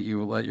supposed to make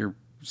you let your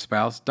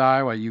spouse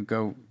die while you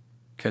go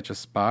catch a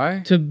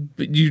spy.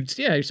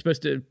 You're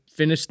supposed to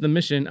finish the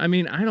mission. I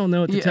mean, I don't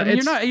know what to tell.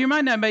 You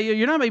might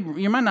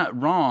not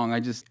wrong.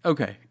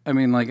 Okay. I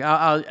mean, like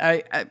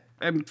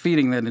I'm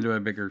feeding that into a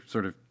bigger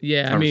sort of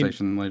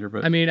conversation later.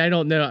 But I mean, I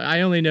don't know.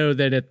 I only know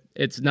that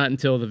it's not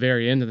until the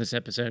very end of this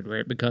episode where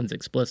it becomes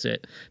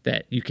explicit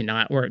that you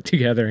cannot work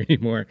together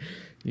anymore.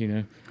 You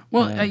know.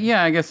 Well,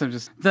 I guess I'm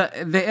just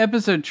the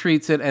episode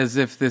treats it as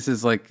if this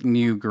is like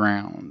new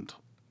ground,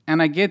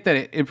 and I get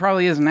that it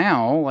probably is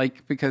now,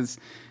 like because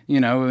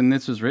when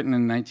this was written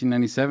in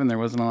 1997, there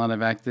wasn't a lot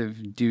of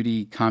active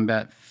duty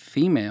combat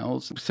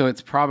females, so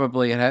it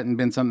hadn't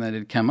been something that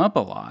had come up a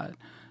lot.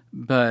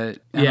 But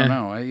I don't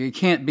know, it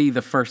can't be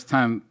the first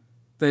time.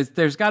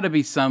 There's got to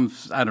be some.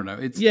 I don't know.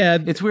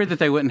 It's weird that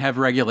they wouldn't have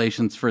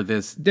regulations for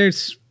this.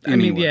 There's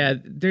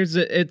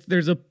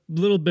a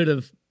little bit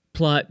of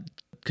plot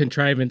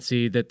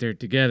contrivancy that they're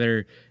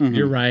together.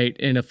 You're right.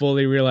 In a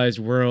fully realized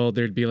world,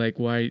 there'd be like,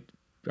 why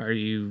are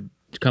you?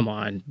 Come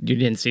on, you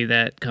didn't see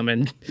that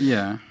coming.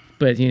 Yeah.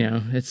 But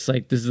it's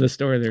like this is the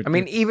story. I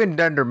mean, even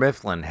Dunder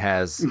Mifflin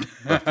has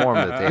a form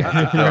that they have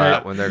to fill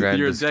out when they're going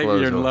to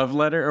disclose your love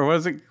letter, or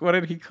was it? What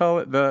did he call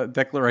it? The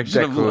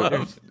Declaration of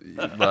Love.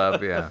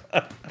 Love, yeah.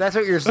 That's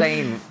what you're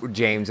saying,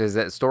 James. Is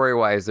that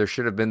story-wise, there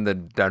should have been the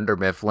Dunder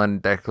Mifflin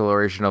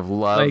Declaration of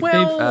Love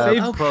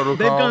protocol.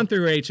 They've gone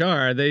through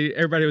HR.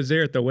 Everybody was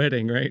there at the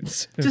wedding, right?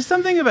 Just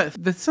something about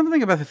the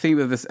theme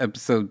of this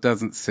episode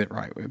doesn't sit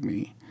right with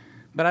me,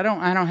 but I don't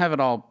have it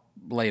all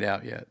laid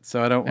out yet,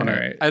 so I don't want to.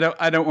 Right.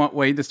 I don't want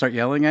Wade to start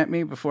yelling at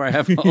me before I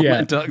have all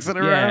my ducks in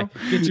a row.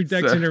 Get your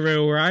ducks in a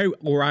row,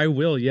 or I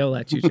will yell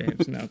at you,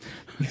 James. No,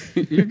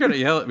 you're gonna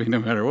yell at me no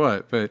matter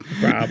what. But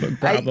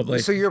probably.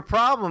 So your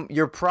problem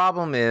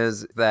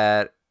is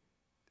that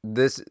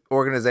this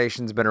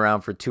organization's been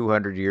around for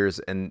 200 years,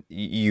 and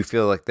you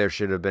feel like there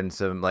should have been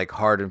some like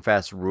hard and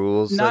fast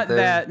rules.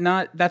 That's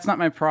not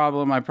my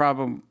problem. My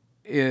problem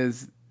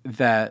is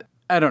that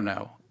I don't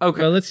know.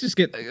 Okay. Well, let's just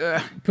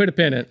put a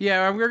pin in it.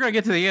 Yeah, we're going to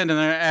get to the end, and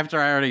then after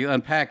I already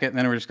unpack it, and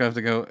then we're just going to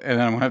have to go, and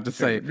then I'm going to have to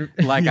say,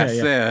 like I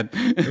said.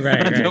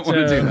 Right. I don't want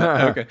to do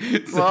that.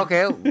 Okay. Well,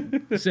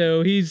 okay.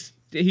 So he's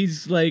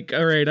like,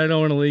 all right, I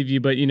don't want to leave you,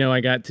 but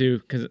I got to,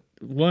 because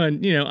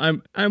one,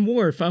 I'm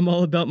Worf. I'm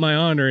all about my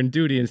honor and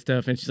duty and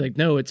stuff. And she's like,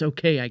 no, it's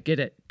okay. I get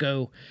it.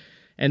 Go.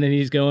 And then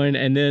he's going,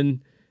 and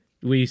then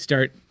we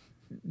start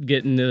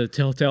getting the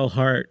telltale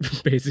heart,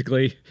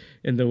 basically,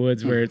 in the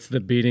woods where it's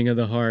the beating of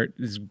the heart.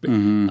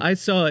 I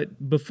saw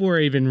it before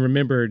I even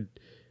remembered,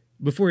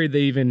 before they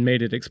even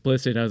made it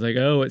explicit. I was like,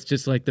 oh, it's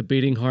just like the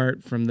beating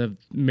heart from the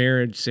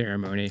marriage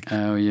ceremony.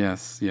 Oh,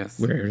 yes.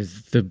 Where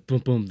the boom,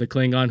 boom, the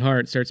Klingon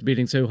heart starts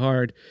beating so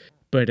hard.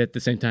 But at the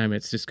same time,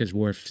 it's just because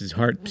Worf's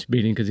heart's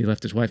beating because he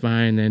left his wife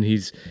behind. And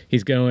he's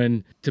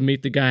going to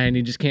meet the guy, and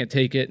he just can't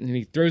take it. And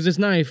he throws his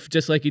knife,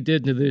 just like he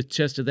did into the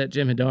chest of that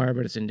Jem'Hadar,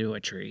 but it's into a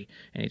tree.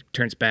 And he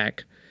turns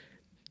back,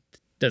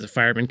 does a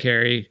fireman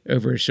carry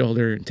over his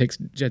shoulder, and takes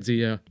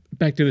Jadzia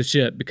back to the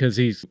ship because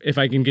if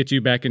I can get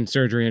you back in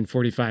surgery in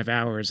 45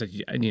 hours, I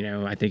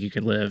think you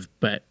can live.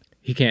 But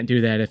he can't do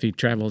that if he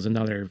travels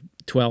another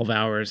 12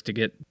 hours to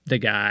get the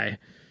guy.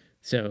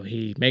 So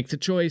he makes a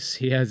choice.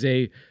 He has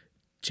a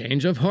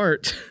change of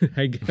heart,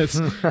 I guess,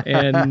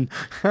 and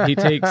he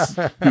takes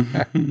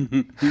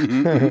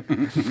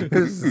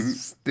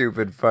this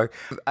stupid fuck.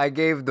 I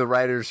gave the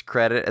writers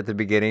credit at the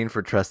beginning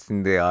for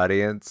trusting the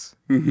audience,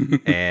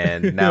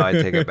 and now I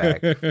take it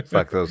back.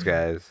 Fuck those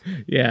guys.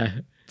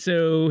 Yeah.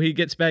 So he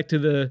gets back to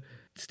the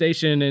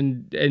station,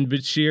 and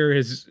Bashir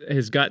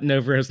has gotten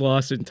over his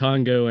loss in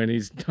Tongo, and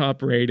he's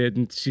operated,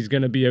 and she's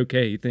gonna be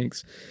okay, he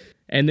thinks.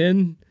 And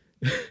then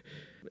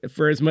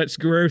for as much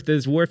growth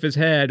as Worf has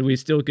had, we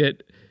still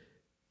get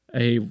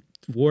a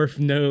Worf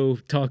no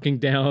talking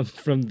down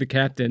from the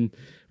captain,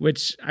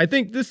 which I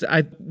think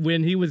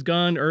when he was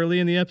gone early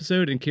in the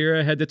episode and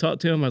Kira had to talk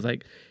to him, I was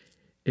like,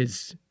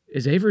 is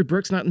Avery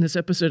Brooks not in this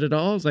episode at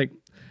all? I was like,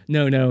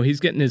 no,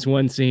 he's getting his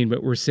one scene,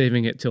 but we're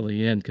saving it till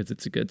the end because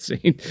it's a good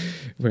scene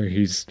where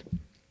he's,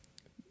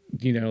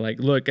 like,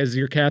 look, as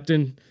your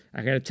captain,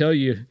 I got to tell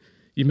you,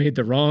 you made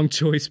the wrong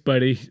choice,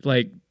 buddy.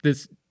 Like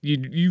this,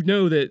 you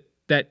know that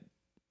that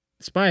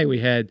spy we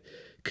had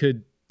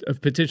could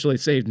have potentially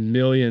saved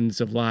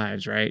millions of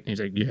lives, right? And he's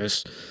like,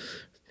 yes.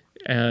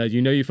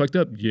 You fucked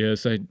up.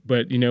 Yes,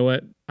 but you know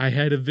what? I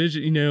had a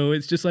vision.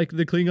 It's just like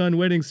the Klingon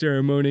wedding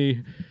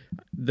ceremony.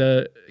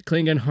 The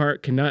Klingon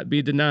heart cannot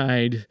be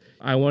denied.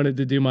 I wanted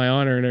to do my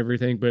honor and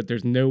everything, but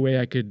there's no way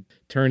I could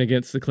turn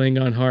against the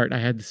Klingon heart. I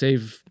had to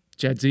save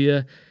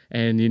Jadzia,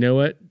 and you know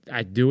what?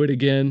 I'd do it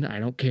again. I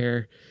don't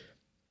care.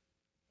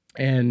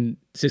 And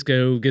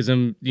Sisko gives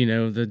him,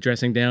 the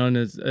dressing down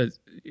as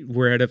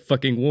we're at a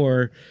fucking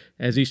war,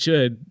 as he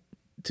should,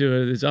 to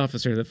his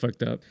officer that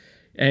fucked up.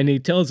 And he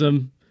tells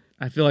him,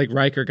 I feel like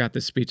Riker got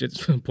this speech at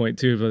some point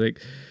too, but like,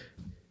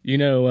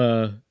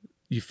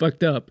 you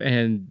fucked up,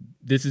 and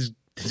this is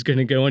going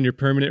to go on your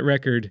permanent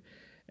record.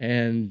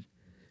 And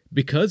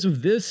because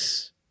of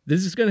this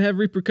is going to have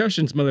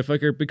repercussions,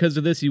 motherfucker. Because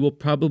of this, you will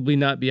probably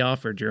not be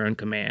offered your own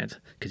command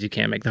because you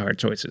can't make the hard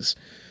choices.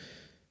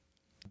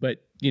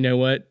 But you know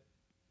what?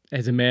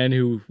 As a man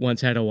who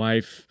once had a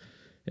wife,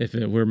 if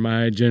it were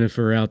my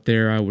Jennifer out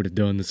there, I would have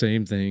done the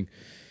same thing.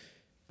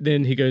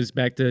 Then he goes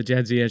back to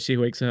Jadzia. She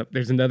wakes up.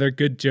 There's another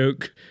good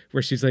joke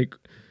where she's like,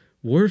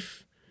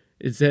 Worf,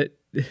 is that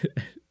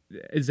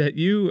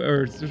you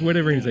or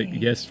whatever? And he's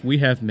like, yes, we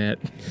have met.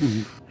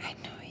 I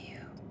know you.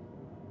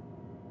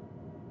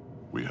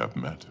 We have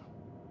met.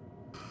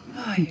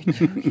 Oh, you're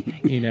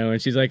joking.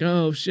 And she's like,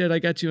 oh shit, I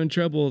got you in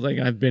trouble. Like,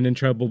 I've been in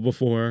trouble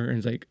before. And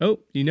it's like, oh,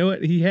 you know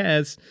what? He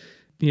has.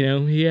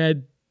 He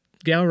had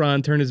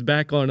Gowron turn his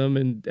back on him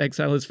and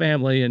exile his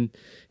family, and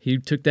he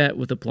took that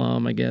with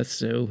aplomb, I guess.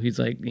 So he's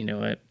like, you know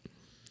what?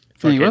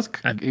 He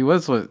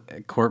was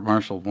what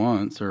court-martialed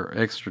once, or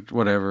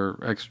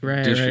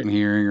extradition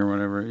hearing or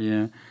whatever.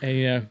 Yeah. And,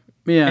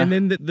 yeah. And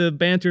then the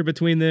banter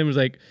between them was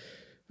like,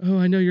 oh,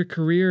 I know your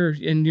career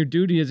and your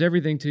duty is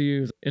everything to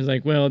you. It's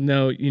like, well,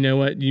 no, you know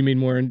what? You mean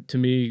more to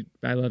me.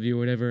 I love you,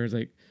 whatever. It's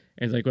like,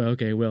 well,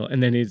 okay, well.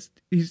 And then he's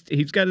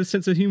got a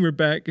sense of humor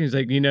back. And he's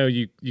like,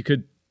 you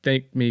could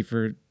thank me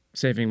for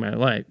saving my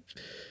life.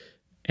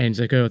 And he's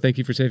like, oh, thank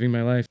you for saving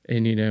my life.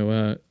 And,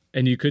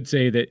 and you could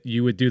say that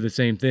you would do the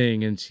same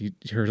thing. And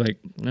her like,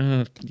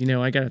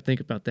 I got to think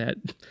about that.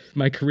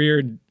 My career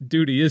and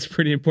duty is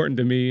pretty important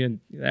to me. And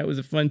that was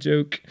a fun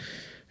joke.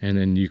 And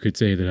then you could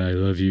say that I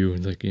love you.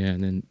 And like, yeah.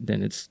 And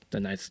then it's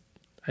a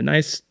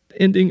nice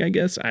ending, I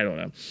guess. I don't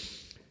know.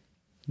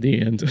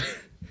 The end.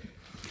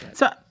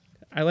 So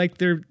I like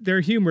their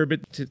humor,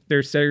 but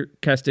their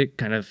sarcastic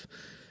kind of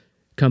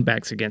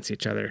comebacks against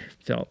each other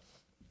felt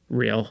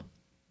real.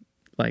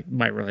 Like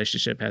my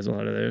relationship has a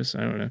lot of those.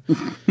 I don't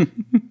know.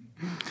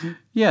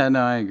 Yeah,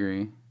 no, I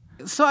agree.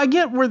 So I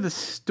get where the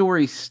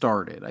story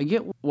started. I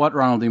get what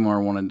Ronald D.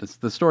 Moore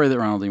the story that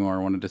Ronald D.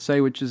 Moore wanted to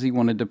say, which is he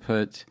wanted to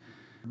put,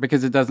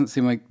 because it doesn't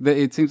seem like,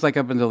 it seems like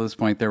up until this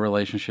point, their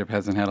relationship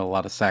hasn't had a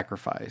lot of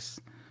sacrifice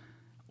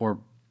or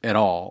at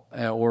all.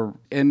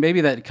 And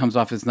maybe that comes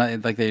off as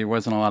not like there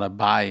wasn't a lot of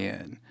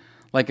buy-in.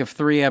 Like if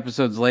 3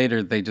 episodes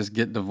later, they just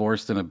get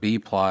divorced in a B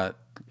plot,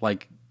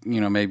 like,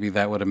 maybe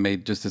that would have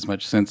made just as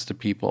much sense to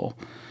people.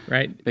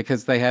 Right.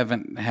 Because they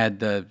haven't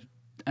had they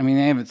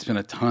haven't spent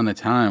a ton of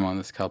time on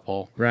this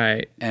couple.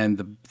 Right.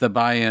 And the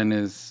buy-in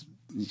is,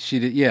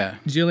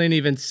 Jillian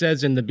even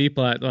says in the B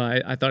plot,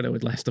 well, I thought it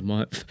would last a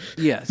month.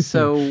 Yeah,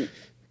 so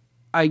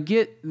I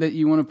get that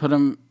you want to put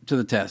them to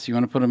the test. You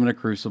want to put them in a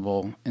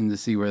crucible and to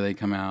see where they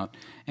come out.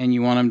 And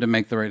you want them to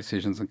make the right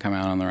decisions and come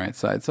out on the right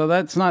side. So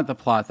that's not the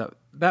plot.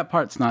 That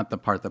part's not the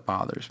part that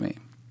bothers me.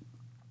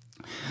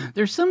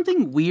 There's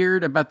something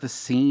weird about the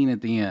scene at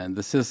the end,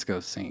 the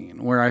Sisko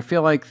scene, where I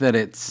feel like that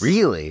it's...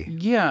 Really?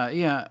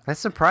 Yeah. That's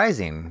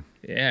surprising.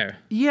 Yeah.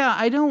 Yeah,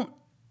 I don't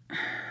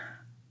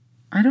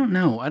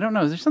know.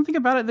 There's something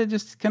about it that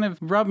just kind of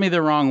rubbed me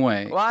the wrong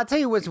way. Well, I'll tell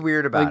you what's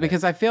weird about it.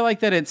 Because I feel like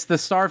that it's the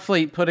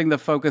Starfleet putting the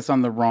focus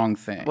on the wrong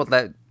thing. Well,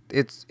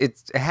 it's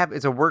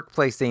a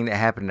workplace thing that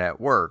happened at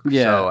work.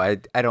 Yeah. So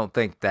I don't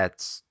think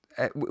that's...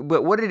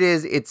 But what it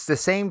is, it's the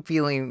same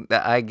feeling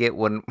that I get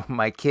when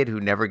my kid who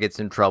never gets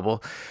in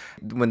trouble,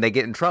 when they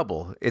get in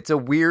trouble. It's a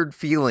weird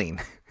feeling.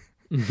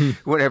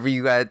 Whenever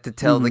you got to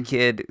tell the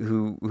kid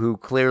who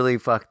clearly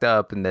fucked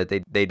up and that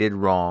they did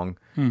wrong,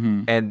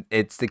 and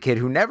it's the kid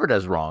who never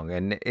does wrong,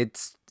 and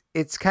it's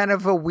kind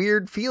of a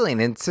weird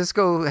feeling. And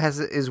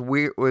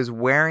Sisko was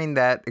wearing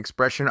that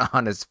expression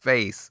on his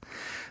face,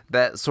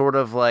 that sort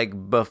of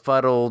like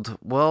befuddled.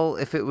 Well,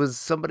 if it was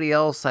somebody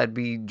else, I'd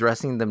be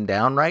dressing them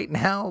down right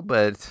now,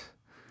 but.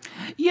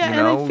 Yeah,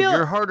 and I feel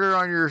you're harder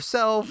on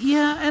yourself.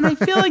 Yeah, and I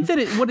feel like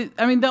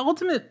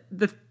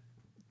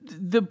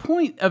the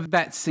point of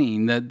that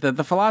scene,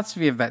 the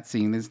philosophy of that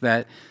scene is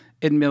that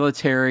in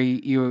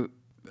military,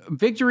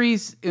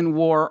 victories in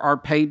war are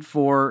paid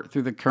for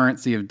through the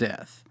currency of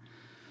death.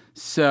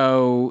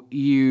 So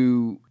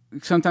you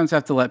sometimes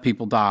have to let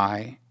people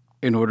die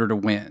in order to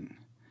win.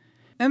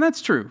 And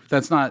that's true.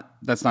 That's not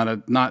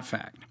a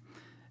fact.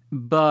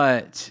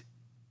 But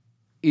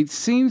it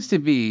seems to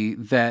be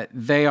that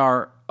they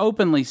are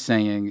openly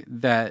saying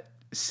that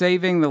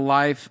saving the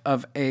life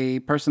of a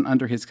person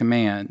under his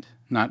command,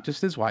 not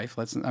just his wife,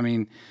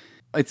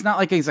 it's not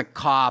like he's a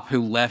cop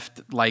who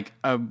left like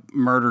a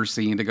murder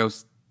scene to go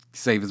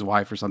save his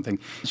wife or something.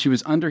 She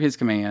was under his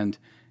command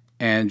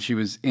and she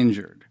was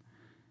injured.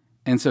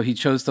 And so he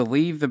chose to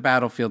leave the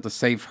battlefield to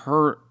save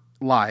her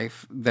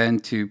life than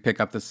to pick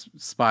up the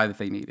spy that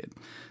they needed.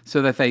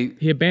 So that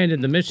He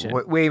abandoned the mission.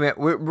 Wait a minute,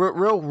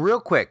 real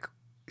quick.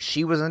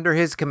 She was under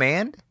his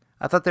command?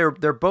 I thought they're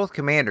both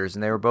commanders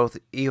and they were both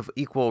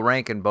equal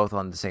rank and both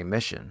on the same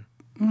mission.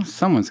 Well,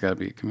 someone's got to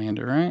be a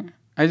commander, right?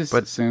 I just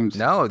assumed.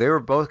 No, they were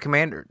both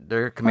commander.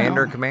 They're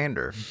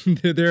commander.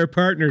 They're a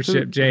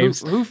partnership,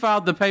 James. Who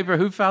filed the paper?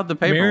 Who filed the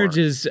paperwork? Marriage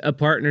is a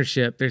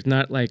partnership. There's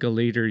not like a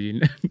leader,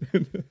 you know.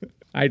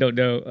 I don't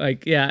know.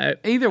 Like, yeah.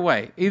 Either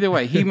way,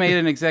 he made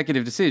an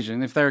executive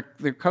decision. If they're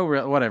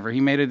whatever,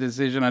 he made a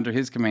decision under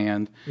his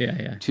command.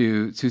 Yeah.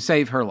 To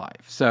save her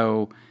life.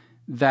 So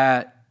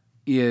that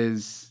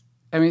is,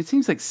 I mean, it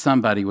seems like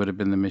somebody would have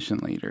been the mission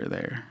leader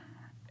there.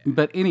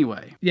 But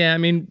anyway. Yeah, I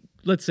mean,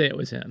 let's say it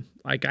was him.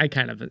 Like, I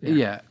kind of...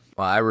 Yeah.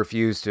 Well, I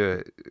refuse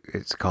to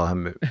call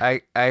him.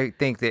 I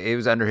think that it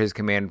was under his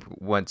command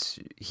once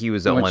he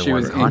was the only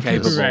one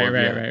conscious.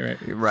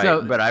 Right.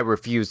 So, but I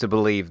refuse to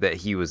believe that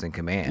he was in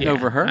command.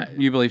 Over her?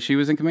 You believe she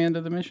was in command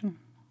of the mission?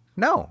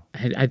 No.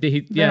 I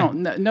think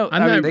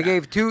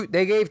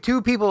They gave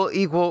two people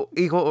equal.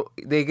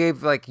 They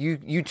gave like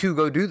you two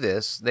go do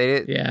this. They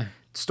did. Yeah.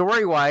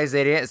 Story wise,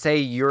 they didn't say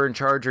you're in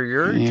charge or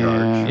you're in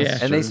charge. Yeah.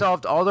 And they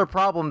solved all their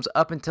problems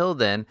up until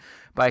then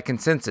by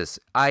consensus,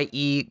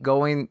 i.e.,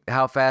 going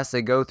how fast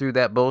they go through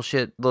that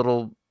bullshit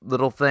little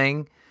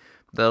thing,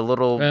 the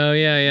little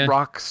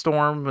rock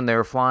storm when they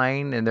were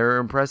flying and they're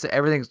impressive.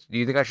 Everything. Do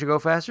you think I should go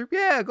faster?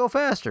 Yeah, go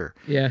faster.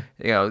 Yeah.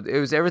 You know,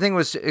 everything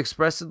was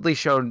expressly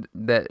shown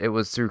that it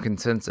was through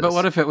consensus. But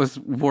what if it was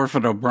Worf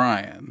and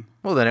O'Brien?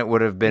 Well, then it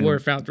would have been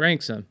Worf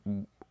outranks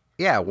him.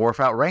 Yeah, Worf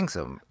outranks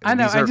him. I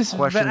know. These are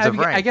questions of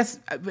rank. I guess,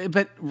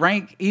 but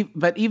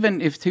even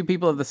if two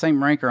people of the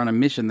same rank are on a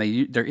mission,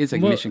 there is a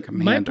mission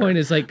commander. My point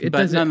is like,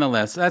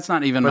 nonetheless, that's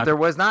not even. But there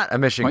was not a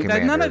mission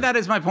commander. None of that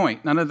is my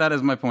point.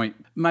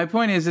 My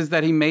point is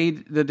that he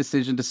made the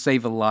decision to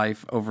save a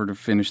life over to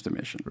finish the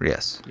mission.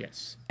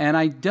 Yes. And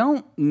I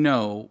don't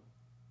know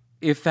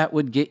if that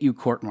would get you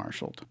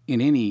court-martialed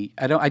in any.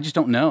 I just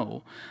don't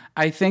know.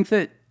 I think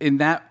that in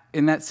that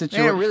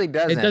situation, it really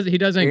doesn't. He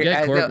doesn't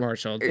get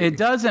court-martialed. It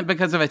doesn't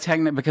because of a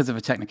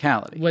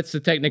technicality. What's the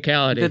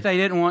technicality? That they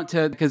didn't want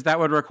to, because that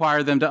would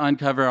require them to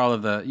uncover all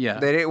of the. Yeah.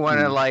 They didn't want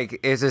to like.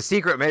 It's a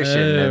secret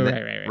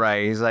mission.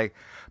 Right. He's like,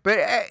 but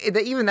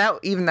even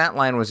that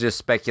line was just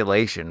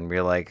speculation.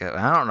 We're like,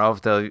 I don't know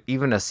if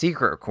even a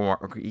secret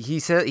court. He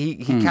said he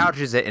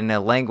couches it in a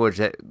language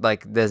that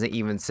like doesn't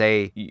even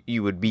say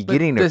you would be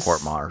getting a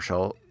court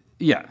martial.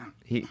 Yeah.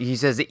 He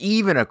says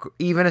even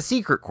a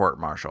secret court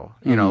martial.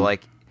 You know,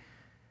 like.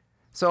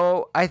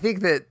 So I think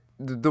that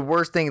the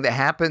worst thing that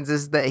happens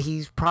is that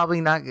he's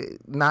probably not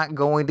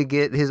going to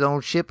get his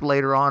own ship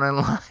later on in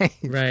life,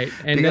 right?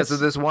 And because of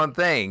this one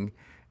thing,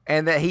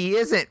 and that he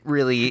isn't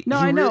really. No,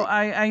 I know.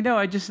 I know.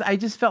 I just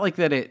felt like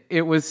that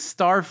it was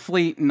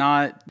Starfleet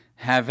not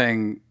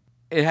having.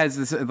 It has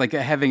this like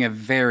having a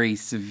very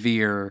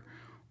severe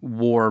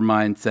war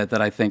mindset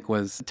that I think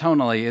was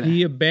tonally.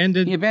 He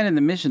abandoned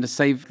the mission to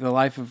save the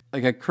life of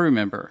like a crew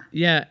member.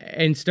 Yeah,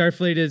 and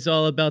Starfleet is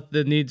all about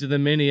the needs of the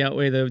many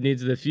outweigh the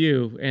needs of the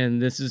few,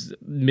 and this is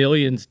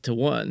millions to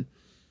one.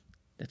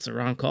 That's the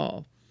wrong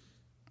call.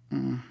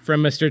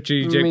 From a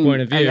strategic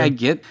point of view. I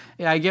get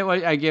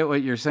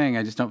what you're saying.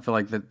 I just don't feel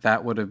like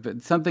that would have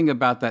been something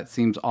about that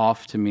seems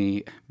off to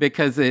me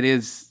because it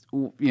is,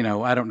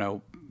 I don't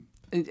know.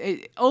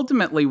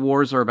 Ultimately,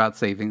 wars are about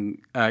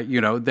saving.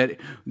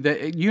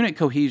 That unit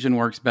cohesion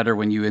works better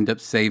when you end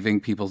up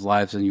saving people's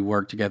lives and you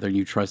work together and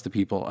you trust the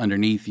people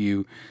underneath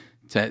you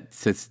to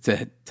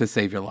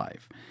save your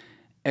life.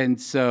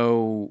 And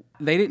so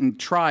they didn't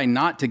try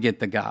not to get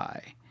the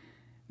guy.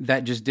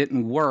 That just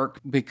didn't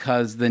work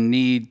because the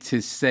need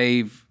to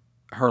save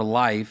her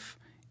life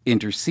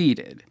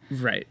interceded.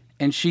 Right.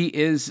 And she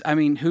is,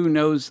 who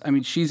knows?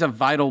 She's a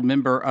vital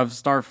member of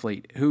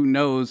Starfleet. Who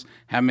knows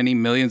how many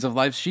millions of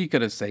lives she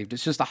could have saved?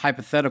 It's just a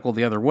hypothetical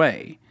the other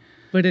way.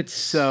 But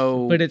it's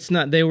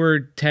not. They were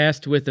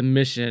tasked with a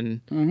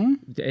mission.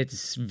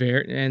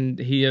 Mm-hmm. And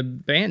he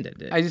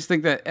abandoned it. I just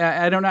think that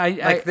I don't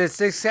know. The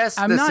success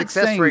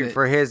rate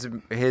for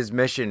his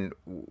mission,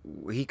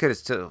 he could have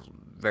still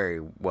very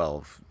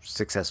well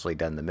successfully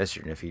done the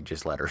mission if he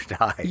just let her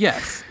die.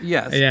 Yes.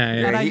 Yeah.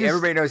 And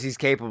everybody knows he's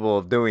capable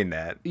of doing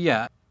that.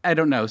 Yeah. I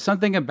don't know.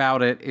 Something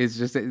about it is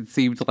just, it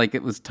seemed like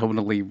it was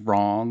totally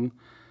wrong.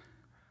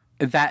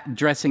 That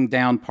dressing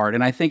down part.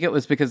 And I think it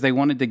was because they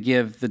wanted to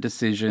give the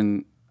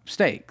decision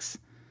stakes.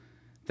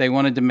 They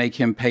wanted to make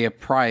him pay a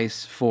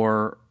price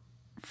for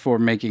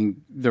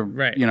making the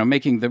right.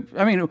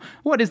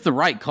 What is the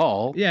right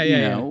call?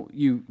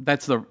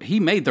 He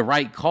made the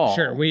right call.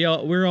 Sure.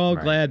 We're all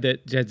glad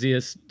that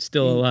Jadzia's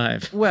still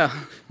alive. Well,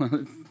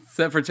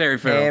 except for Terry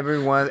Farrell.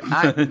 Everyone,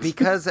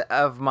 because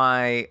of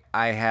I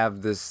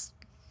have this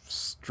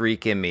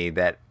streak in me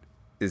that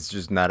is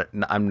just not.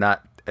 I'm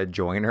not a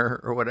joiner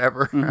or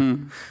whatever.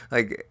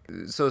 Like,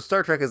 so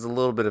Star Trek is a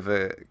little bit of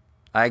a.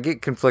 I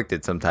get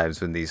conflicted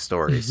sometimes in these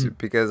stories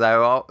because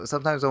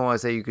sometimes I want to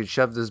say you could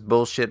shove this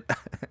bullshit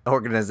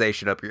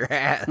organization up your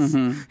ass,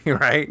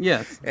 right?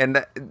 Yes.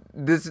 And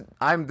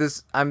I'm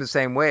the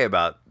same way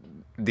about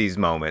these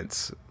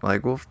moments.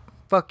 Like, well,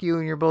 fuck you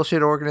and your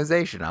bullshit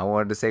organization. I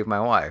wanted to save my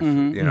wife,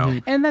 you know.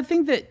 And I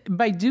think that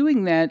by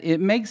doing that, it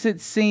makes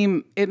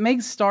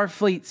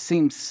Starfleet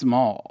seem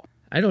small.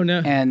 I don't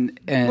know. And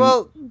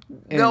Well,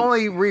 the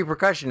only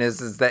repercussion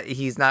is that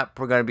he's not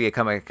going to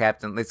become a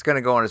captain. It's going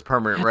to go on his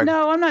permanent record.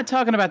 no, I'm not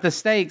talking about the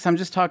stakes. I'm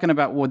just talking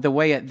about the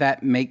way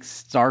that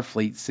makes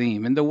Starfleet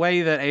seem, and the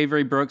way that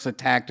Avery Brooks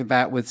attacked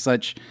that with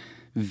such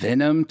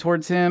venom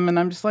towards him. And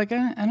I'm just like,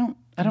 I don't.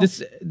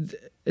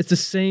 It's the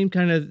same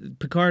kind of.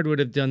 Picard would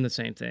have done the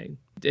same thing.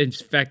 In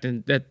fact,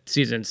 in that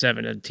season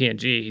 7 of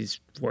TNG,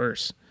 he's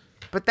worse.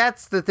 But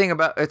that's the thing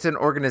about it's an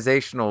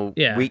organizational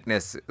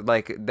weakness,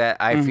 like that.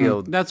 I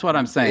feel That's what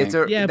I'm saying.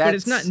 But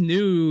it's not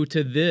new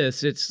to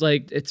this. It's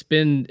like it's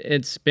been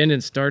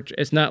in Star Trek.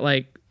 It's not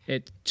like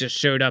it just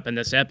showed up in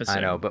this episode.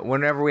 I know, but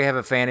whenever we have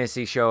a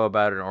fantasy show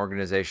about an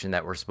organization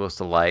that we're supposed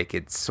to like,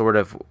 it's sort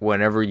of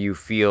whenever you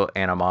feel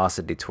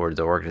animosity towards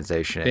the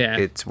organization,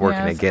 it's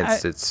working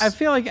against its. I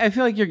feel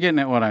like you're getting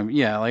at what I'm.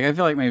 Yeah, like I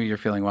feel like maybe you're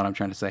feeling what I'm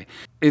trying to say.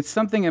 It's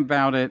something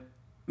about it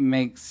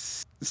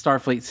makes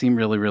Starfleet seem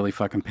really, really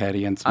fucking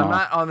petty and small. I'm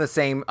not on the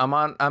same. I'm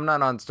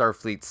not on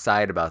Starfleet's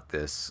side about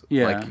this.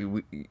 Yeah.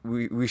 Like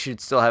we should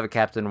still have a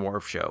Captain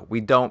Worf show.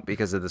 We don't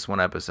because of this one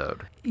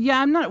episode. Yeah,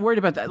 I'm not worried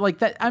about that. Like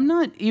that, I'm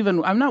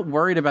not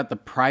worried about the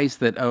price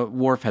that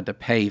Worf had to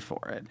pay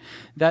for it.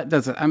 That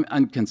doesn't. I'm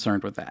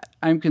unconcerned with that.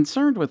 I'm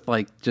concerned with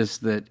like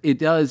just that it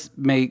does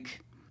make.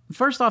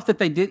 First off, that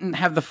they didn't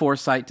have the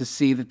foresight to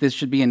see that this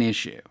should be an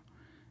issue.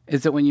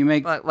 Is that when you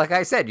make... Like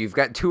I said, you've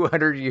got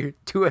 200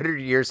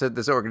 years of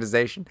this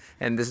organization,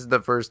 and this is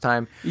the first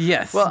time...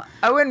 Yes. Well,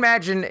 I would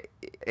imagine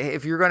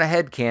if you're going to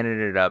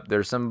headcanon it up,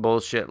 there's some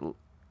bullshit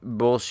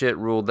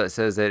rule that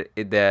says that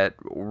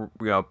you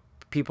know,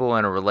 people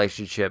in a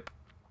relationship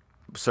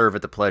serve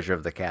at the pleasure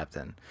of the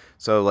captain.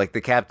 So, like,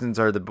 the captains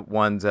are the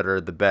ones that are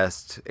the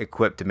best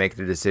equipped to make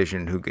the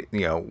decision who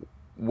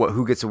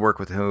gets to work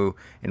with who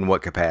in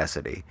what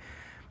capacity.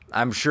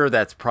 I'm sure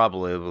that's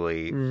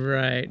probably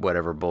right.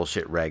 Whatever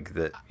bullshit reg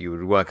that you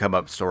would want to come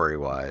up story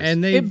wise.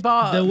 And the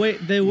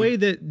way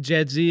that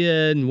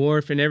Jadzia and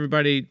Worf and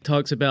everybody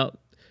talks about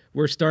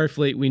we're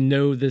Starfleet, we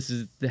know this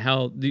is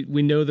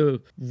we know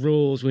the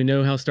rules, we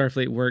know how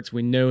Starfleet works,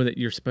 we know that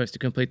you're supposed to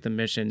complete the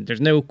mission.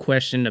 There's no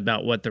question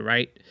about what the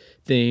right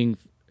thing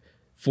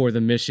for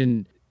the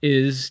mission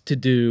is to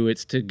do.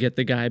 It's to get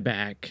the guy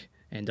back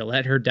and to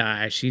let her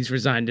die. She's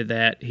resigned to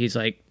that. He's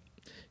like,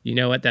 you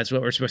know what? That's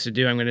what we're supposed to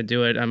do. I'm going to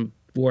do it. I'm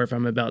Worf.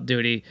 I'm about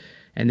duty.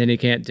 And then he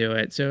can't do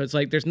it. So it's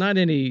like there's not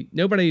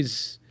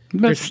nobody's...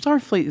 But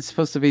Starfleet is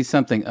supposed to be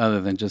something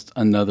other than just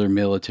another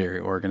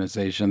military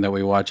organization that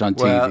we watch on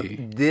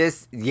TV.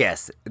 That's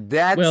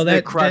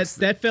the crux.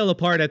 That fell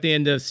apart at the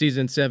end of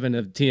season 7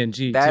 of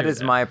TNG. That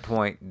is my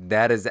point.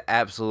 That is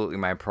absolutely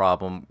my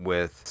problem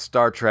with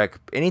Star Trek.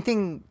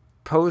 Anything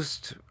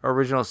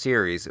post-original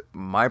series,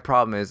 my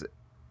problem is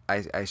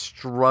I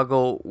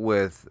struggle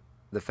with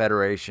the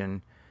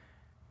Federation...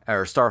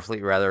 or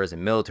Starfleet rather, as a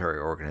military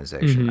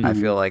organization. Mm-hmm. I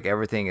feel like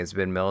everything has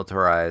been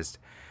militarized.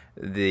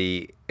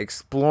 The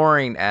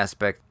exploring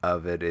aspect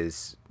of it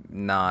is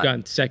not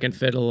gone second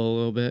fiddle a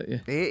little bit.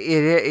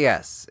 Yeah.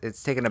 Yes,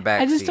 it's taken a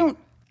back. I just seat.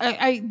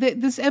 don't.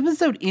 This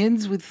episode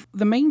ends with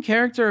the main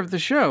character of the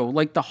show,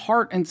 like the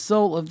heart and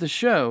soul of the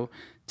show,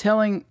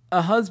 telling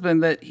a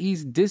husband that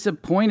he's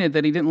disappointed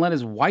that he didn't let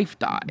his wife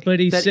die. But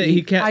he said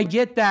he can't. I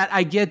get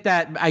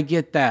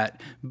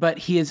that. But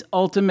his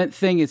ultimate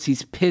thing is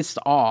he's pissed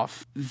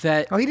off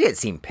that. Oh, he didn't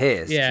seem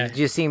pissed. Yeah.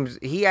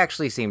 He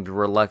actually seemed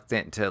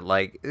reluctant to,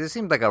 like, it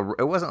seemed like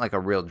it wasn't like a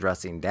real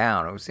dressing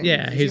down.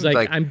 He's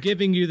like, I'm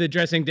giving you the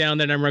dressing down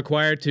that I'm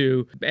required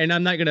to, and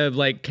I'm not going to,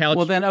 like, couch.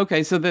 Well, then,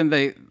 okay, so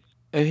then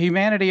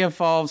humanity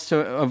evolves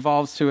to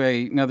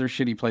another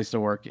shitty place to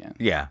work in.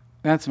 Yeah.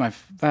 That's I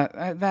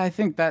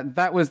think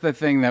that was the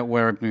thing that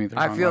worried me.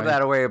 I feel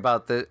that way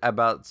about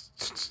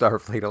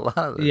Starfleet a lot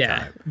of the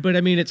time. But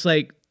I mean, it's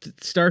like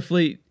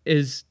Starfleet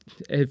is,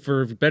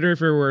 for better or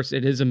for worse,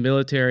 it is a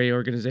military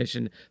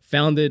organization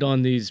founded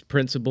on these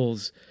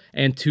principles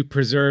and to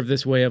preserve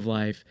this way of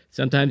life.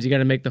 Sometimes you got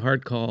to make the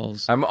hard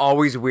calls. I'm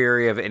always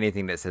weary of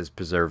anything that says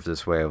preserve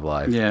this way of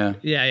life. Yeah.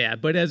 Yeah.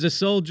 But as a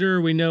soldier,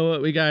 we know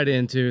what we got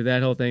into,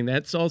 that whole thing.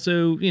 That's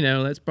also,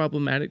 that's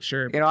problematic,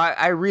 sure.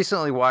 I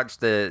recently watched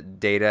the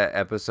Data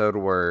episode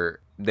where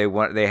they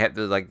had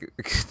like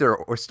their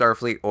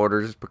Starfleet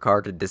orders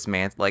Picard to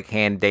dismantle, like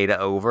hand Data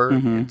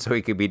over so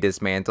he could be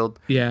dismantled.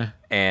 Yeah.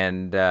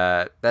 And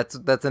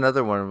that's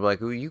another one. Like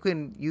you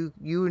can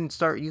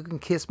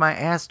kiss my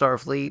ass,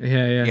 Starfleet.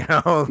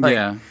 Yeah.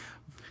 Yeah.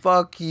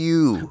 Fuck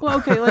you. Well,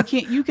 okay, like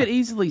you could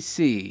easily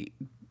see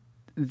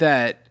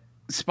that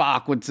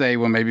Spock would say,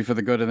 well, maybe for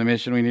the good of the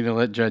mission, we need to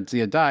let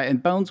Jadzia die,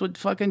 and Bones would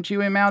fucking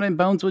chew him out, and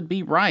Bones would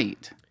be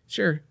right.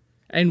 Sure.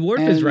 And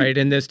Worf is right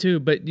in this too,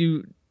 but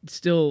you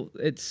still,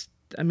 it's,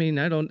 I mean,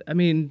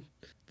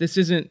 this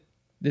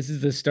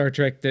is the Star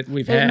Trek that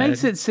we've had. It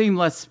makes it seem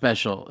less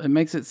special. It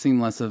makes it seem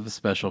less of a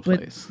special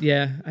place.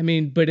 Yeah, I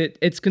mean, but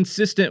it's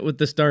consistent with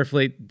the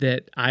Starfleet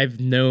that I've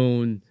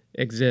known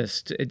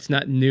exist. It's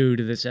not new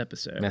to this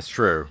episode. That's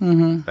true.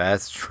 Mm-hmm.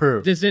 That's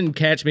true. This didn't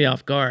catch me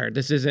off guard.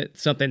 This isn't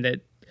something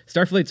that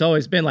Starfleet's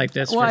always been like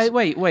this.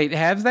 Wait.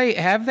 Have they?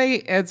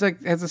 Has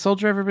a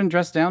soldier ever been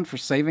dressed down for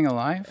saving a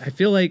life? I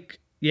feel like,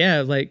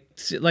 yeah,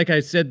 like I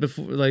said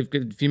before, like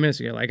a few minutes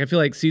ago, like I feel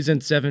like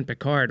season 7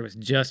 Picard was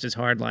just as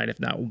hardline, if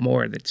not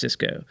more, than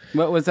Sisko.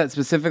 What was that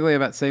specifically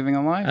about saving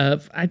a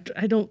life?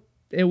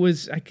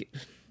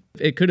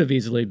 It could have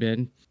easily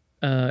been.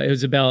 It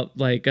was about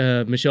like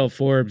Michelle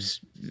Forbes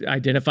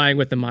identifying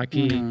with the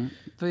Maquis. Mm-hmm.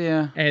 But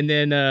yeah. And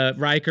then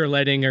Riker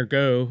letting her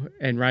go,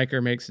 and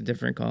Riker makes a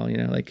different call,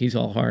 like he's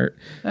all heart.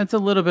 That's a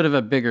little bit of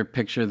a bigger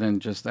picture than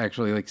just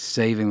actually like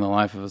saving the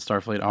life of a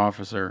Starfleet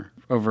officer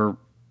over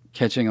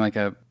catching like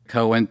a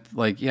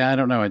I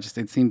don't know.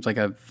 It seems like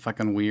a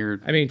fucking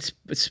weird. I mean,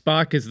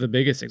 Spock is the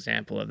biggest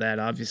example of that,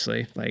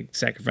 obviously, like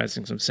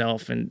sacrificing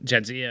himself, and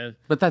Jadzia.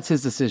 But that's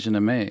his decision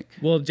to make.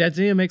 Well,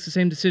 Jadzia makes the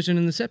same decision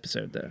in this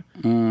episode, though.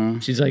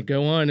 She's like,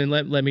 go on and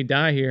let me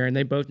die here. And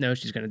they both know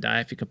she's going to die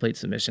if he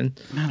completes the mission.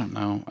 I don't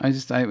know. I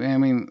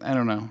mean, I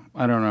don't know.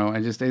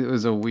 It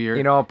was a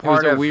weird,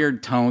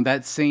 weird tone.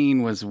 That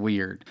scene was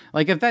weird.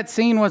 Like if that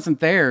scene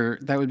wasn't there,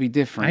 that would be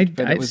different.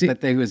 But it was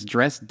that they was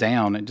dressed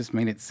down. It just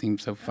made it seem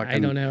so fucking. I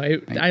don't know.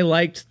 I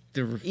liked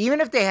the. Even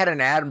if they had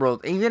an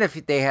admiral, even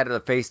if they had a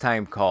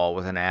FaceTime call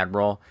with an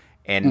admiral,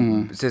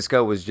 and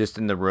Sisko was just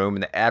in the room,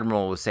 and the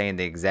admiral was saying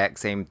the exact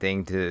same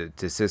thing to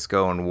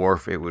Sisko and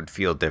Worf, it would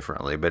feel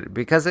differently. But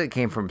because it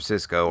came from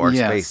Sisko, our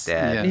space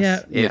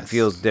dad, it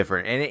feels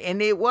different.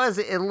 And it was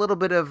a little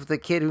bit of the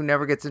kid who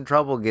never gets in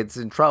trouble gets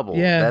in trouble.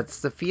 Yeah,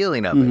 that's the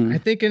feeling of it. I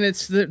think, and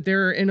it's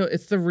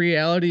the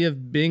reality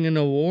of being in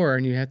a war,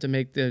 and you have to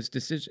make those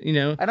decisions.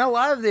 And a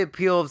lot of the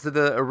appeal to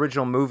the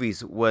original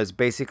movies was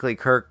basically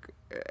Kirk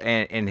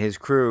and his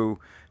crew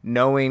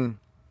knowing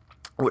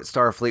what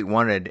Starfleet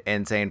wanted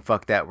and saying,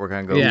 fuck that, we're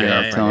going to go get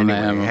our friend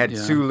anyway.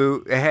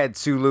 It had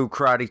Sulu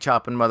karate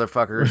chopping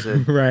motherfuckers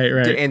and,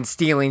 right. and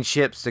stealing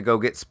ships to go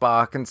get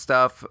Spock and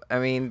stuff. I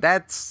mean,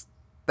 that's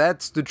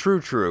the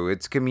true.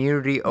 It's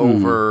community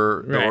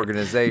over the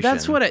organization.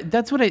 That's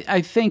what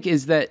I think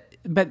is that,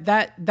 but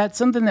that's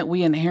something that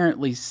we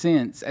inherently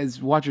sense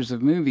as watchers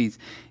of movies,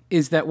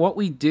 is that what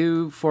we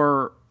do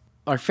for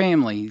our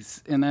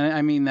families, and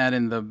I mean that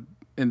in the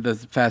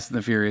Fast and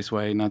the Furious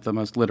way, not the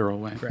most literal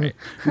way. Right.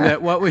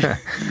 That what we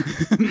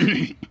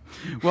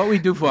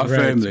do for our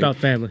family. It's about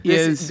family.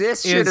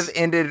 This should have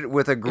ended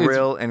with a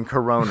grill and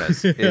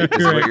Coronas,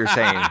 is what you're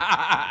saying.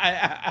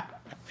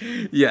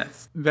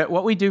 Yes. That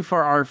what we do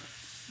for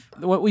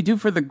what we do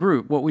for the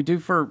group, what we do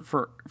for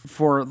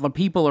the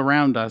people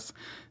around us,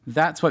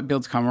 that's what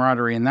builds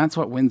camaraderie, and that's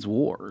what wins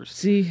wars.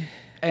 See.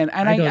 And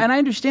I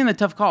understand the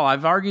tough call.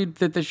 I've argued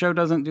that the show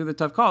doesn't do the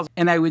tough calls.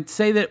 And I would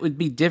say that it would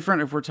be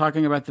different if we're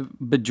talking about the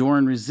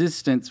Bajoran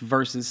Resistance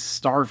versus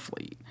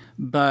Starfleet.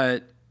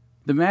 But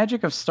the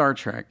magic of Star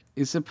Trek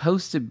is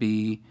supposed to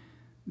be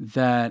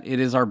that it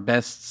is our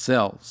best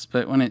selves.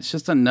 But when it's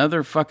just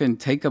another fucking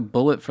take a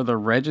bullet for the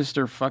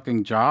register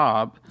fucking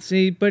job.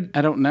 See, but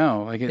I don't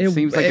know. Like it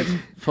seems like it's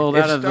pulled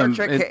out of them.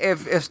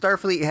 If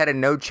Starfleet had a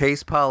no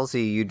chase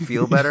policy, you'd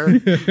feel better.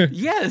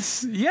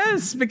 Yes,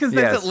 because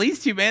that's at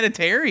least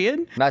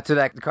humanitarian. Not to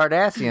that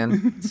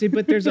Cardassian. See,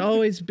 but there's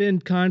always been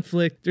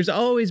conflict. There's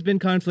always been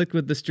conflict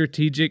with the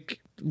strategic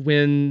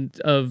win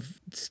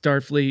of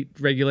Starfleet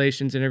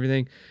regulations and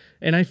everything.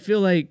 And I feel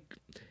like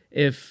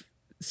if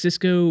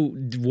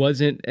Sisko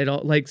wasn't at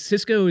all, like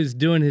Sisko is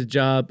doing his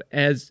job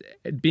as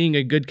being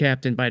a good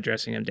captain by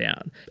dressing him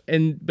down,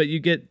 but you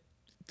get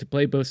to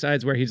play both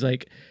sides where he's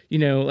like,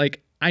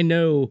 like I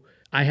know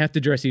I have to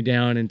dress you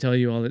down and tell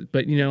you all that,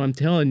 but I'm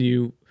telling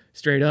you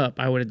straight up,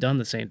 I would have done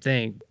the same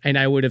thing, and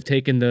I would have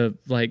taken the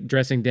like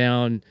dressing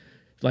down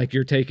like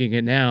you're taking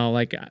it now,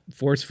 like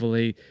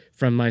forcefully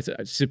from my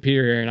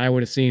superior, and I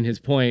would have seen his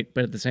point,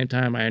 but at the same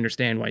time, I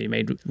understand why you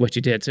made what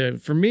you did. So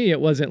for me,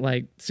 it wasn't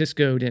like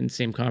Sisko didn't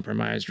seem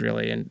compromised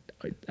really, and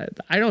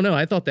I don't know.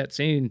 I thought that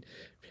scene,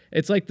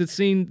 it's like the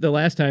scene the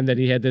last time that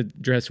he had to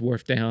dress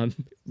Worf down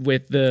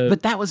with the.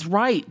 But that was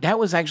right. That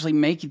was actually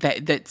making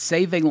that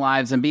saving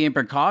lives and being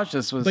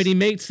precautious was. But he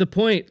makes the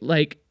point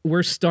like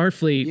we're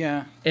Starfleet.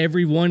 Yeah.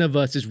 Every one of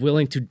us is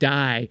willing to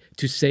die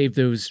to save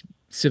those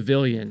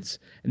civilians,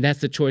 and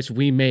that's the choice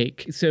we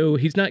make. So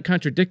he's not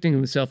contradicting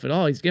himself at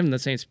all. He's giving the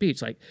same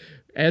speech. Like,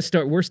 we're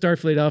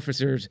Starfleet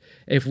officers.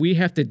 If we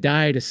have to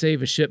die to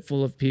save a ship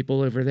full of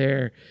people over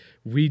there,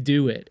 we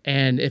do it.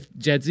 And if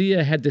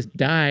Jadzia had to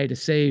die to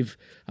save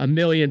 1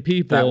 million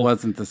people, that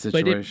wasn't the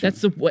situation.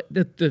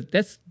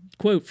 That's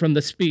quote from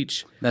the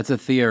speech. That's a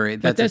theory.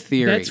 That's a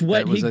theory. That's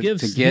what he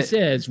gives. He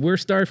says, "We're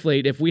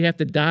Starfleet. If we have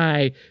to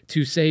die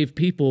to save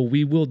people,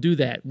 we will do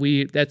that."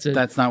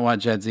 That's not what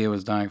Jadzia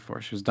was dying for.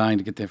 She was dying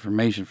to get the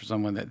information for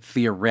someone that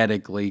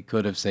theoretically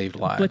could have saved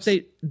lives.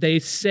 But they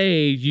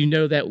say, you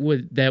know, that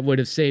would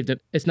have saved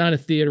it. It's not a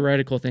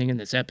theoretical thing in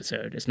this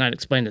episode. It's not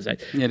explained as that.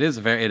 It is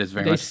very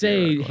They much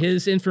say theoretical.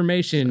 his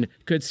information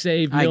could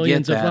save I get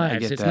millions of that, I lives.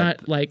 get It's that.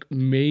 not like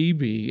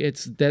maybe.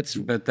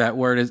 But that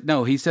word is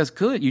no. He says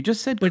could. You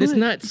just said But could. it's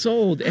not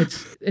sold.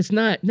 It's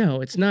not. No,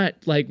 it's not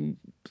like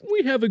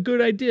we have a good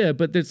idea.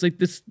 But it's like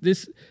this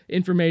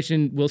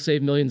information will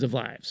save millions of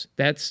lives.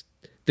 That's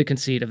the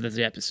conceit of this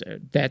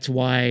episode. That's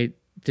why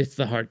it's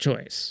the hard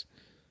choice.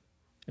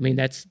 I mean,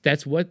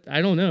 that's what,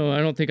 I don't know. I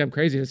don't think I'm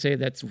crazy to say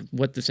that's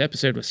what this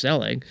episode was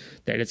selling,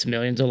 that it's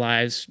millions of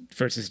lives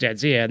versus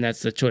Jadzia, and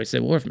that's the choice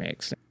that Worf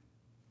makes.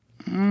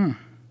 I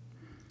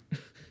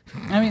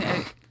mean,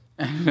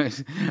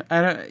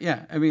 I don't.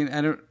 Yeah, I mean,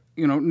 I don't.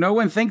 You know, no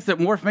one thinks that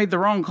Worf made the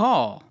wrong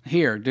call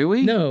here, do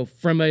we? No,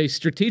 from a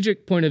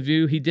strategic point of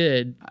view, he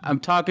did. I'm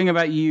talking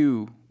about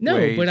you. No,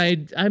 Wade. but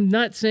I'm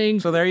not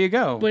saying. So there you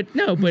go. But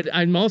no, but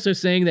I'm also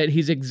saying that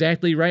he's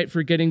exactly right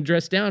for getting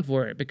dressed down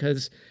for it,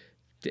 because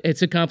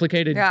it's a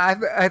complicated. Yeah,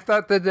 I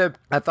thought that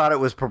I thought it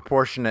was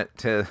proportionate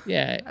to.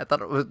 Yeah. I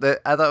thought it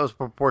was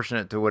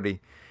proportionate to what he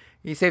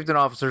saved an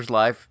officer's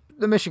life.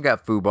 The mission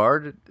got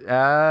foobarred,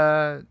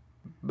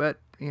 but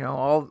you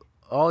know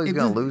all he's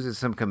gonna lose is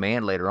some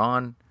command later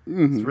on.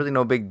 Mm-hmm. It's really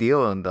no big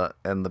deal in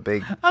the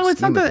big. Oh,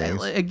 it's not scheme of the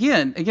things.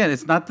 again.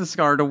 It's not the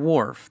scar to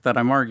Worf that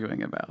I'm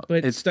arguing about.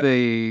 But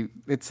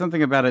It's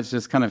something about it's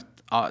just kind of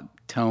odd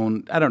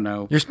tone. I don't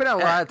know. You're spending a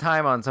lot of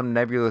time on some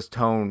nebulous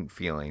tone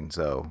feeling,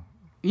 so.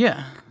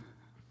 Yeah.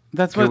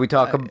 That's Could what we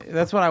talk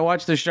that's what I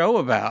watched the show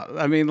about.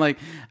 I mean, like,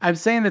 I'm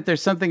saying that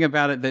there's something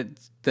about it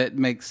that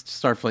makes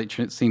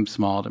Starfleet seem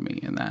small to me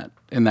in that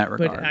regard.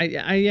 But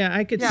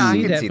I could Yeah, I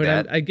see can that. see But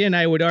that. again,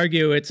 I would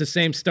argue it's the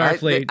same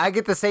Starfleet. I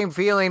get the same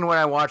feeling when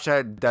I watch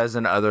a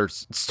dozen other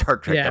Star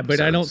Trek yeah, episodes.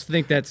 but I don't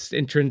think that's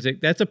intrinsic.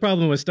 That's a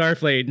problem with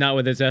Starfleet, not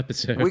with this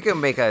episode. We can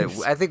make I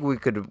think we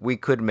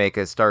could make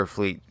a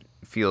Starfleet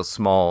feel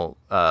small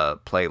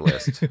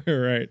playlist.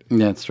 Right.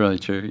 Yeah, it's really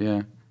true.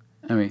 Yeah.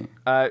 I mean,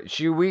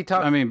 Should we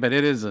talk? but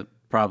it is a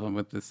problem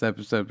with this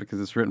episode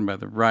because it's written by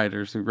the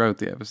writers who wrote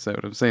the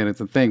episode. I'm saying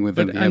it's a thing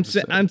within But the I'm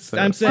episode. I'm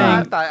so- saying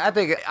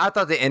I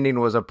thought the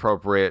ending was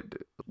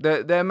appropriate.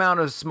 The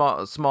amount of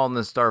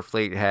smallness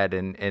Starfleet had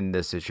in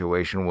this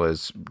situation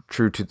was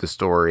true to the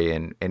story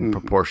and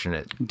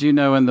proportionate. Do you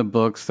know in the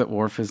books that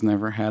Worf has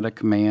never had a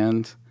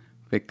command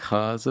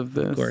because of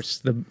this? of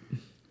course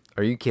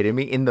Are you kidding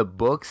me? In the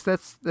books,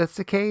 that's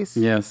the case.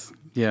 Yes.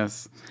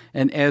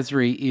 And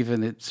Esri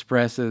even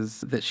expresses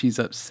that she's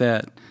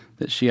upset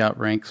that she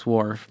outranks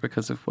Worf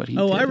because of what he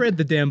did. I read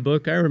the damn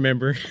book. I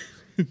remember.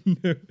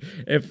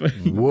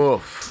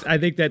 Woof. I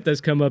think that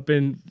does come up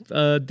in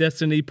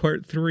Destiny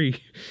Part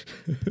 3.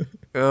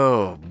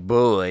 Oh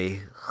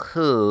boy.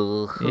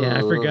 Yeah,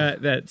 I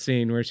forgot that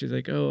scene where she's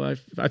like, "Oh,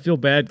 I feel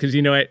bad because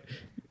you know I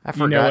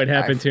you know what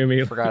happened to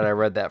me." I forgot I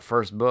read that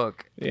first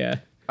book. Yeah.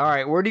 All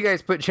right, where do you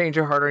guys put Change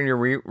of Heart on your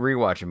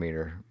rewatch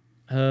meter?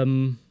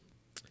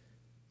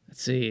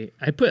 Let's see.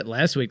 I put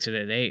last week's at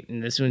 8,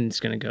 and this one's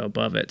going to go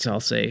above it. So I'll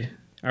say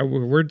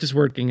we're just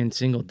working in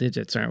single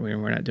digits, aren't we?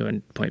 We're not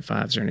doing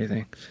 0.5s or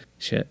anything.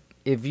 Shit.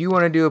 If you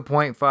want to do a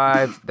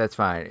 0.5, that's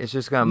fine. It's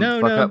just gonna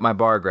No, fuck no. up my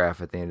bar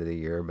graph at the end of the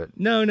year. But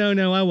No,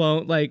 I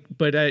won't.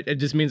 But it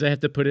just means I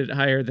have to put it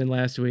higher than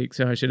last week.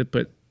 So I should have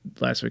put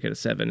last week at a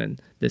 7 and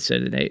this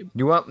at an 8.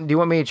 do you want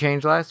me to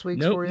change last week's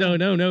Nope, for you?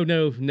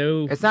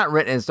 no. It's not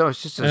written in stone.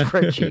 It's just a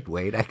spreadsheet.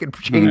 Wait, I could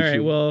change. All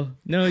right, well,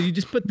 no, you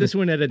just put this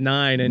one at a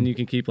 9 and you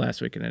can keep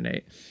last week at an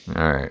 8.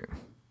 All right.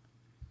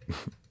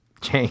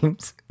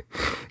 James,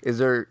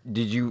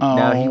 did you,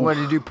 now he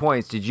wanted to do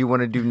points. Did you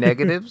want to do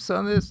negatives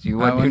on this? Do you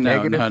want to do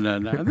negatives?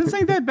 No. This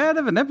ain't that bad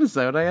of an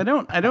episode. I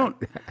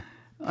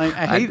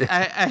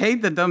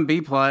hate the dumb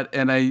B plot,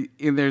 and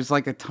there's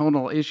like a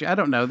tonal issue. I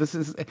don't know.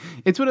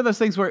 It's one of those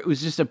things where it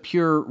was just a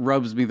pure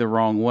rubs me the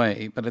wrong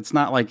way, but it's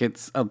not like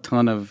it's a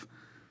ton of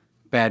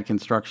bad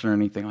construction or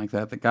anything like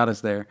that got us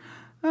there.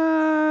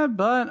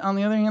 But on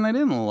the other hand, I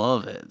didn't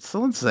love it. So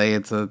let's say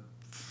it's a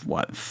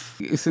what?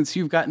 Since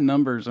you've got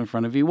numbers in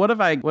front of you, what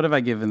have I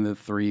given the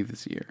 3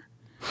 this year?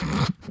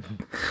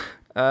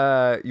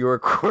 You were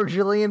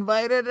cordially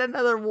invited.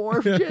 Another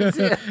Worf.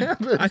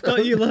 I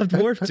thought you loved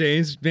Worf,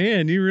 James.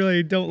 Man, you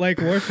really don't like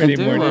Worf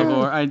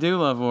anymore. I do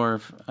love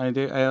Worf. I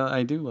do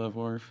love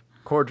Worf.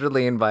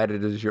 Cordially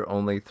invited is your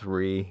only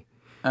 3.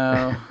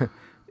 Oh.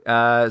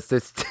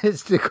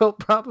 Statistical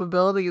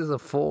probability is a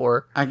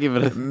 4. I give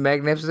it a.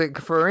 Magnificent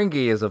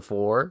Ferengi is a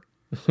 4.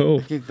 Oh,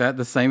 Give that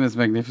the same as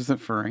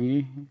Magnificent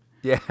Ferengi.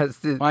 Yes.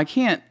 Well, I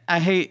can't.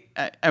 I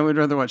would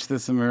rather watch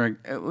this American.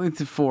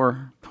 It's a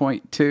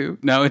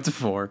 4.2. No, it's a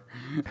 4.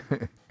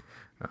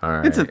 All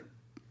right.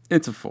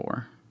 It's a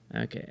 4.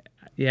 okay.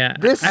 Yeah.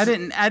 I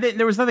didn't.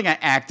 There was nothing I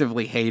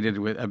actively hated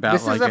about.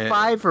 This is a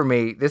 5 for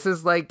me. This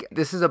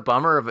is a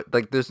bummer of it.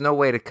 Like, there's no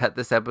way to cut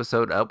this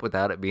episode up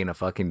without it being a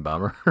fucking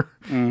bummer.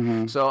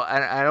 Mm-hmm. So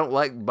I don't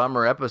like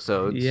bummer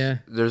episodes. Yeah.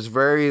 There's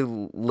very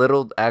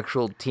little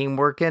actual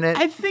teamwork in it.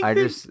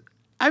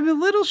 I'm a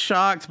little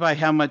shocked by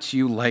how much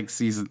you like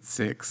season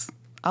 6.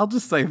 I'll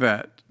just say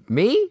that.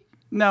 Me?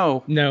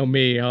 No. No,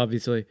 me,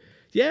 obviously.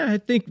 Yeah, I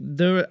think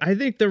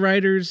the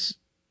writers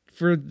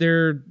for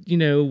their,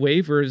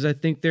 waivers, I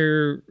think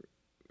they're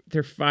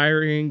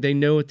firing. They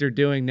know what they're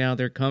doing now.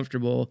 They're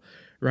comfortable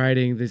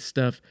writing this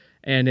stuff,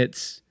 and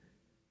it's,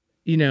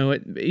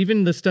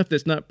 even the stuff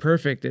that's not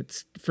perfect.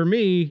 It's, for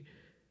me,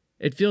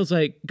 it feels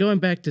like going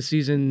back to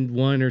season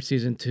 1 or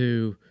season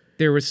 2,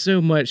 there was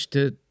so much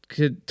to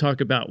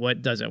talk about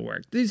what doesn't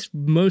work. These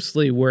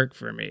mostly work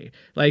for me.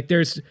 Like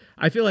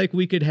I feel like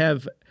we could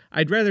have,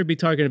 I'd rather be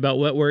talking about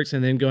what works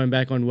and then going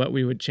back on what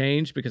we would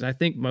change, because I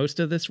think most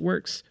of this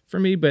works for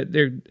me, but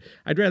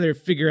I'd rather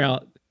figure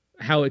out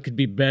how it could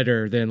be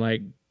better than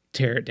like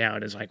tear it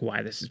down as like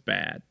why this is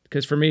bad.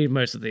 Because for me,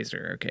 most of these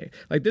are okay.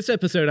 Like this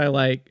episode I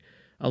like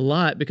a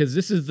lot because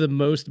this is the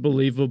most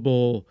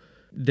believable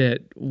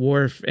that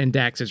Worf and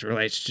Dax's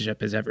relationship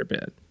has ever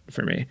been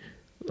for me.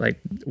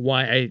 Like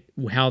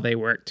how they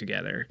work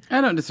together.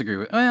 I don't disagree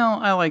with. Well,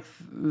 I like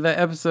the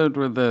episode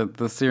where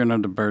the Cyrano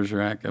de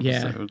Bergerac episode.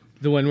 Yeah,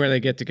 the one where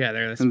they get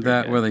together. That's and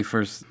that good. where they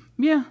first.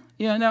 Yeah.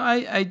 No,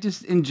 I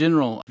just in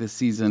general this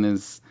season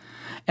is,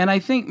 and I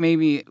think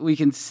maybe we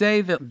can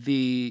say that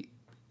the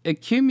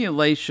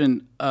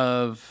accumulation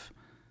of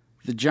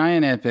the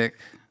giant epic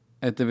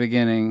at the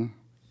beginning,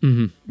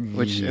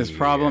 which as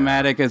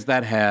problematic as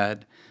that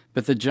had.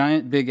 But the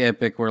giant big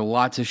epic where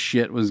lots of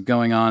shit was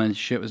going on and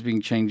shit was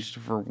being changed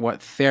for what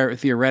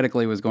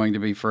theoretically was going to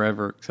be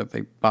forever, except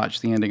they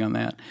botched the ending on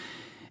that.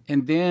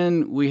 And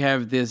then we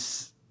have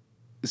this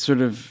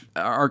sort of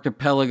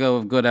archipelago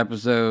of good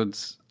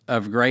episodes,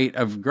 of great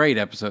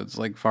episodes,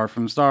 like Far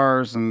From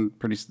Stars, and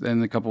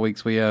in a couple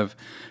weeks we have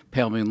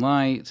Pale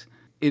Moonlight.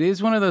 It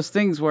is one of those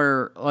things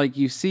where, like,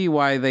 you see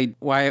why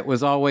it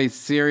was always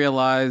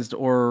serialized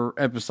or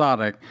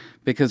episodic,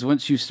 because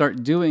once you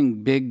start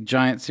doing big,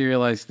 giant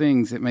serialized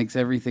things, it makes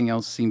everything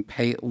else seem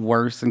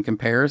worse in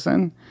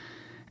comparison.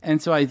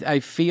 And so I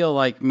feel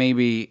like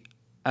maybe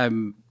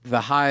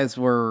the highs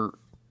were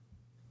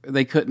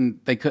they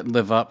couldn't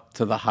live up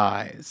to the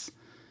highs,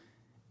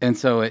 and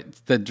so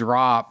the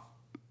drop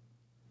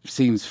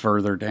seems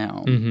further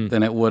down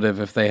than it would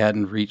have if they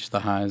hadn't reached the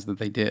highs that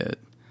they did.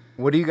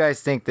 What do you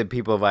guys think that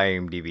people of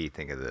IMDb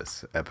think of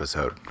this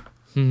episode?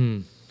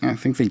 I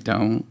think they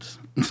don't.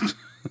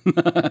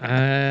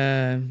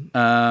 I'm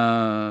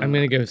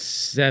gonna go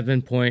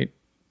 7.5.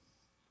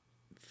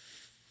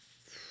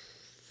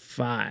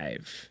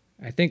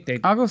 I think they.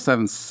 I'll go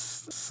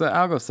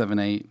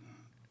 7.8.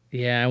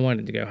 Yeah, I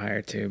wanted to go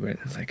higher too, but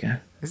it's like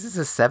This is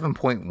a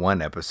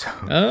 7.1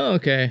 episode. Oh,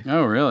 okay.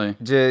 Oh, really?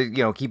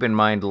 Keep in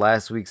mind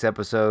last week's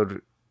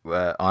episode,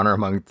 Honor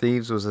Among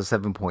Thieves, was a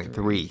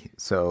 7.3.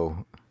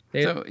 So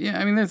yeah,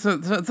 I mean, there's a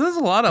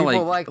lot of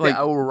people like the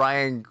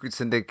Orion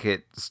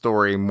Syndicate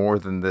story more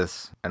than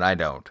this, and I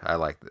don't. I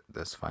like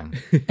this fine.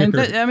 And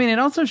I mean, it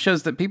also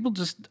shows that people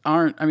just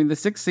aren't. I mean, the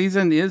 6th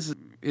season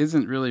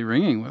isn't really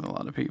ringing with a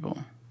lot of people.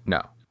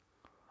 No,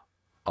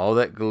 all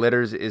that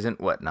glitters isn't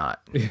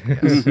whatnot.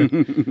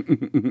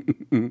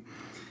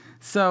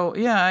 So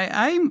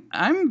yeah,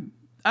 I'm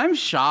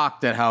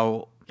shocked at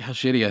how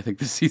shitty I think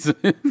this season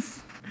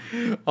is,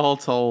 all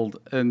told.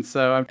 And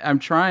so I'm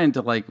trying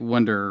to like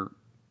wonder,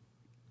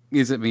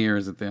 is it me or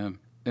is it them?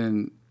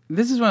 And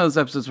this is one of those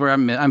episodes where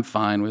I'm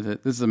fine with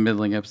it. This is a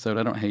middling episode.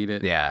 I don't hate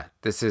it. Yeah,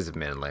 this is a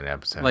middling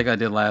episode. Like I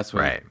did last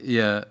week. Right.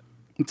 Yeah.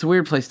 It's a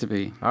weird place to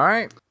be. All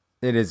right.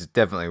 It is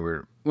definitely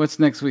weird. What's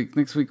next week?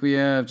 Next week we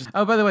have...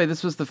 Oh, by the way,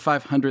 this was the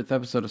 500th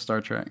episode of Star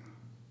Trek.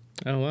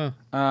 Oh, wow.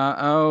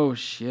 Oh,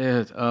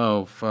 shit.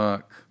 Oh,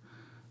 fuck.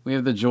 We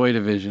have the Joy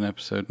Division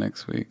episode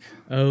next week.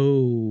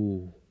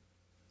 Oh,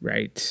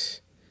 right.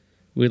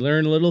 We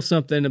learn a little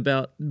something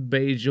about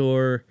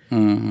Bajor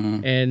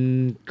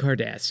and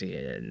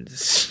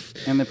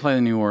Cardassians. And they play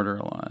the New Order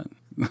a lot.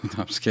 No,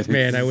 I'm just kidding.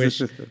 Man, I wish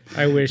that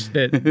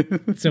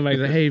somebody's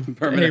like, hey,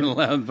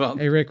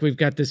 Rick, we've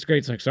got this great.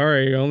 It's like,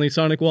 sorry, only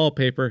Sonic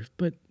wallpaper.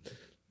 But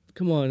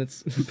come on,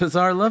 it's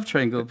Bizarre Love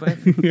Triangle.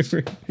 But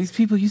these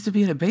people used to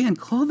be in a band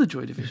called the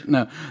Joy Division.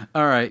 No,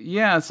 all right,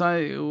 yeah.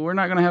 So we're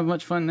not gonna have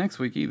much fun next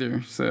week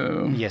either.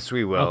 So yes,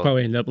 we will. I'll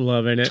probably end up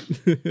loving it.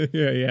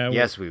 yeah.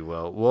 Yes, we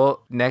will.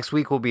 Well, next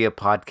week will be a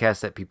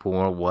podcast that people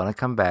will want to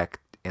come back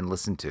and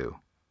listen to.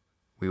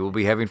 We will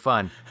be having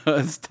fun.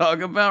 Let's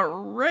talk about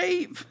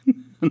rape.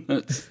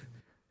 I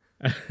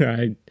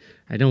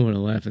don't want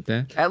to laugh at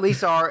that. At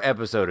least our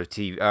episode of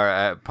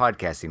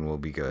podcasting will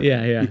be good.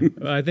 Yeah.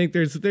 I think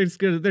there's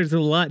a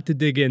lot to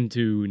dig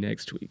into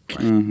next week.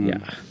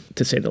 Yeah,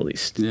 to say the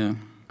least. Yeah.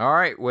 All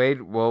right,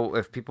 Wade. Well,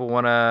 if people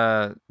want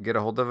to get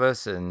a hold of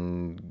us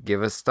and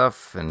give us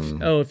stuff,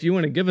 and if you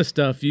want to give us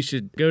stuff, you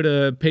should go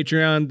to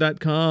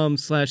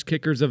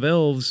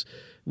patreon.com/kickersofelves,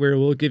 where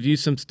we'll give you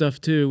some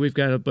stuff too. We've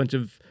got a bunch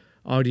of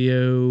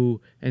audio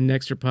and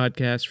extra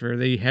podcasts for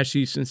the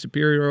Hashish and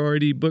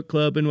Superiority book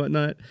club and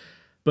whatnot.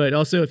 But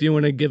also, if you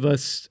want to give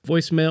us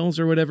voicemails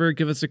or whatever,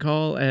 give us a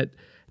call at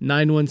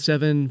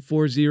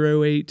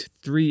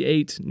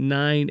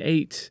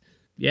 917-408-3898.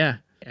 Yeah.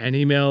 And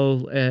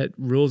email at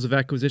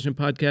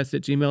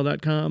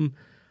rulesofacquisitionpodcast@gmail.com.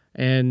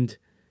 And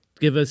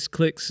give us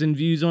clicks and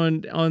views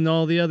on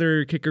all the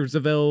other Kickers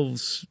of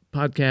Elves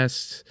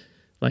podcasts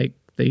like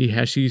the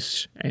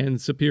Hashish and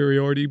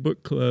Superiority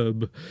Book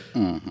Club.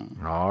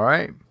 All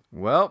right.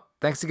 Well,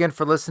 thanks again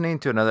for listening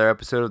to another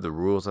episode of The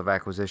Rules of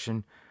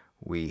Acquisition.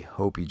 We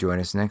hope you join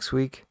us next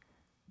week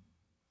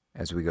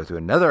as we go through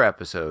another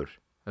episode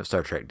of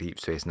Star Trek Deep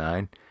Space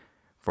Nine.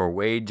 For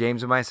Wade,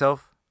 James, and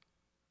myself,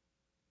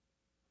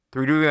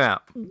 3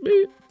 out.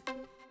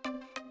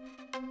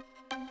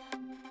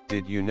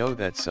 Did you know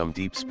that some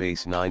Deep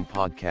Space Nine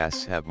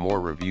podcasts have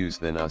more reviews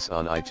than us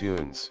on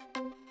iTunes?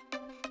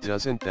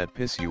 Doesn't that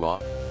piss you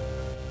off?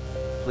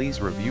 Please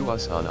review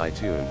us on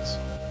iTunes.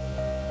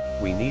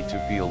 We need to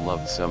feel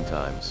loved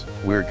sometimes.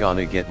 We're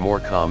gonna get more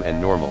calm and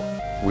normal.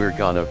 We're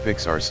gonna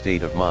fix our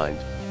state of mind.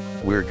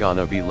 We're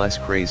gonna be less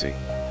crazy.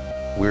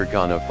 We're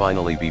gonna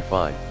finally be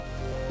fine.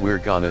 We're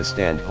gonna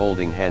stand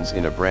holding hands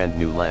in a brand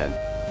new land,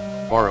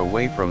 far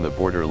away from the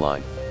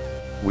borderline.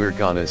 We're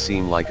gonna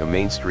seem like a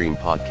mainstream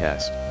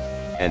podcast,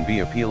 and be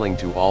appealing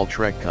to all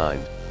Trek kind.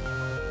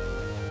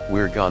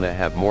 We're gonna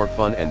have more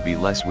fun and be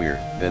less weird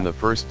than the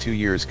first 2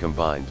 years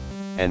combined,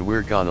 and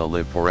we're gonna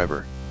live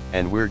forever,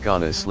 and we're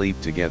gonna sleep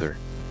together.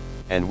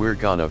 And we're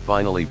gonna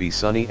finally be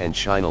sunny and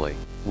shinily.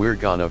 We're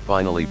gonna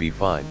finally be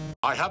fine.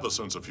 I have a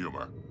sense of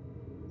humor.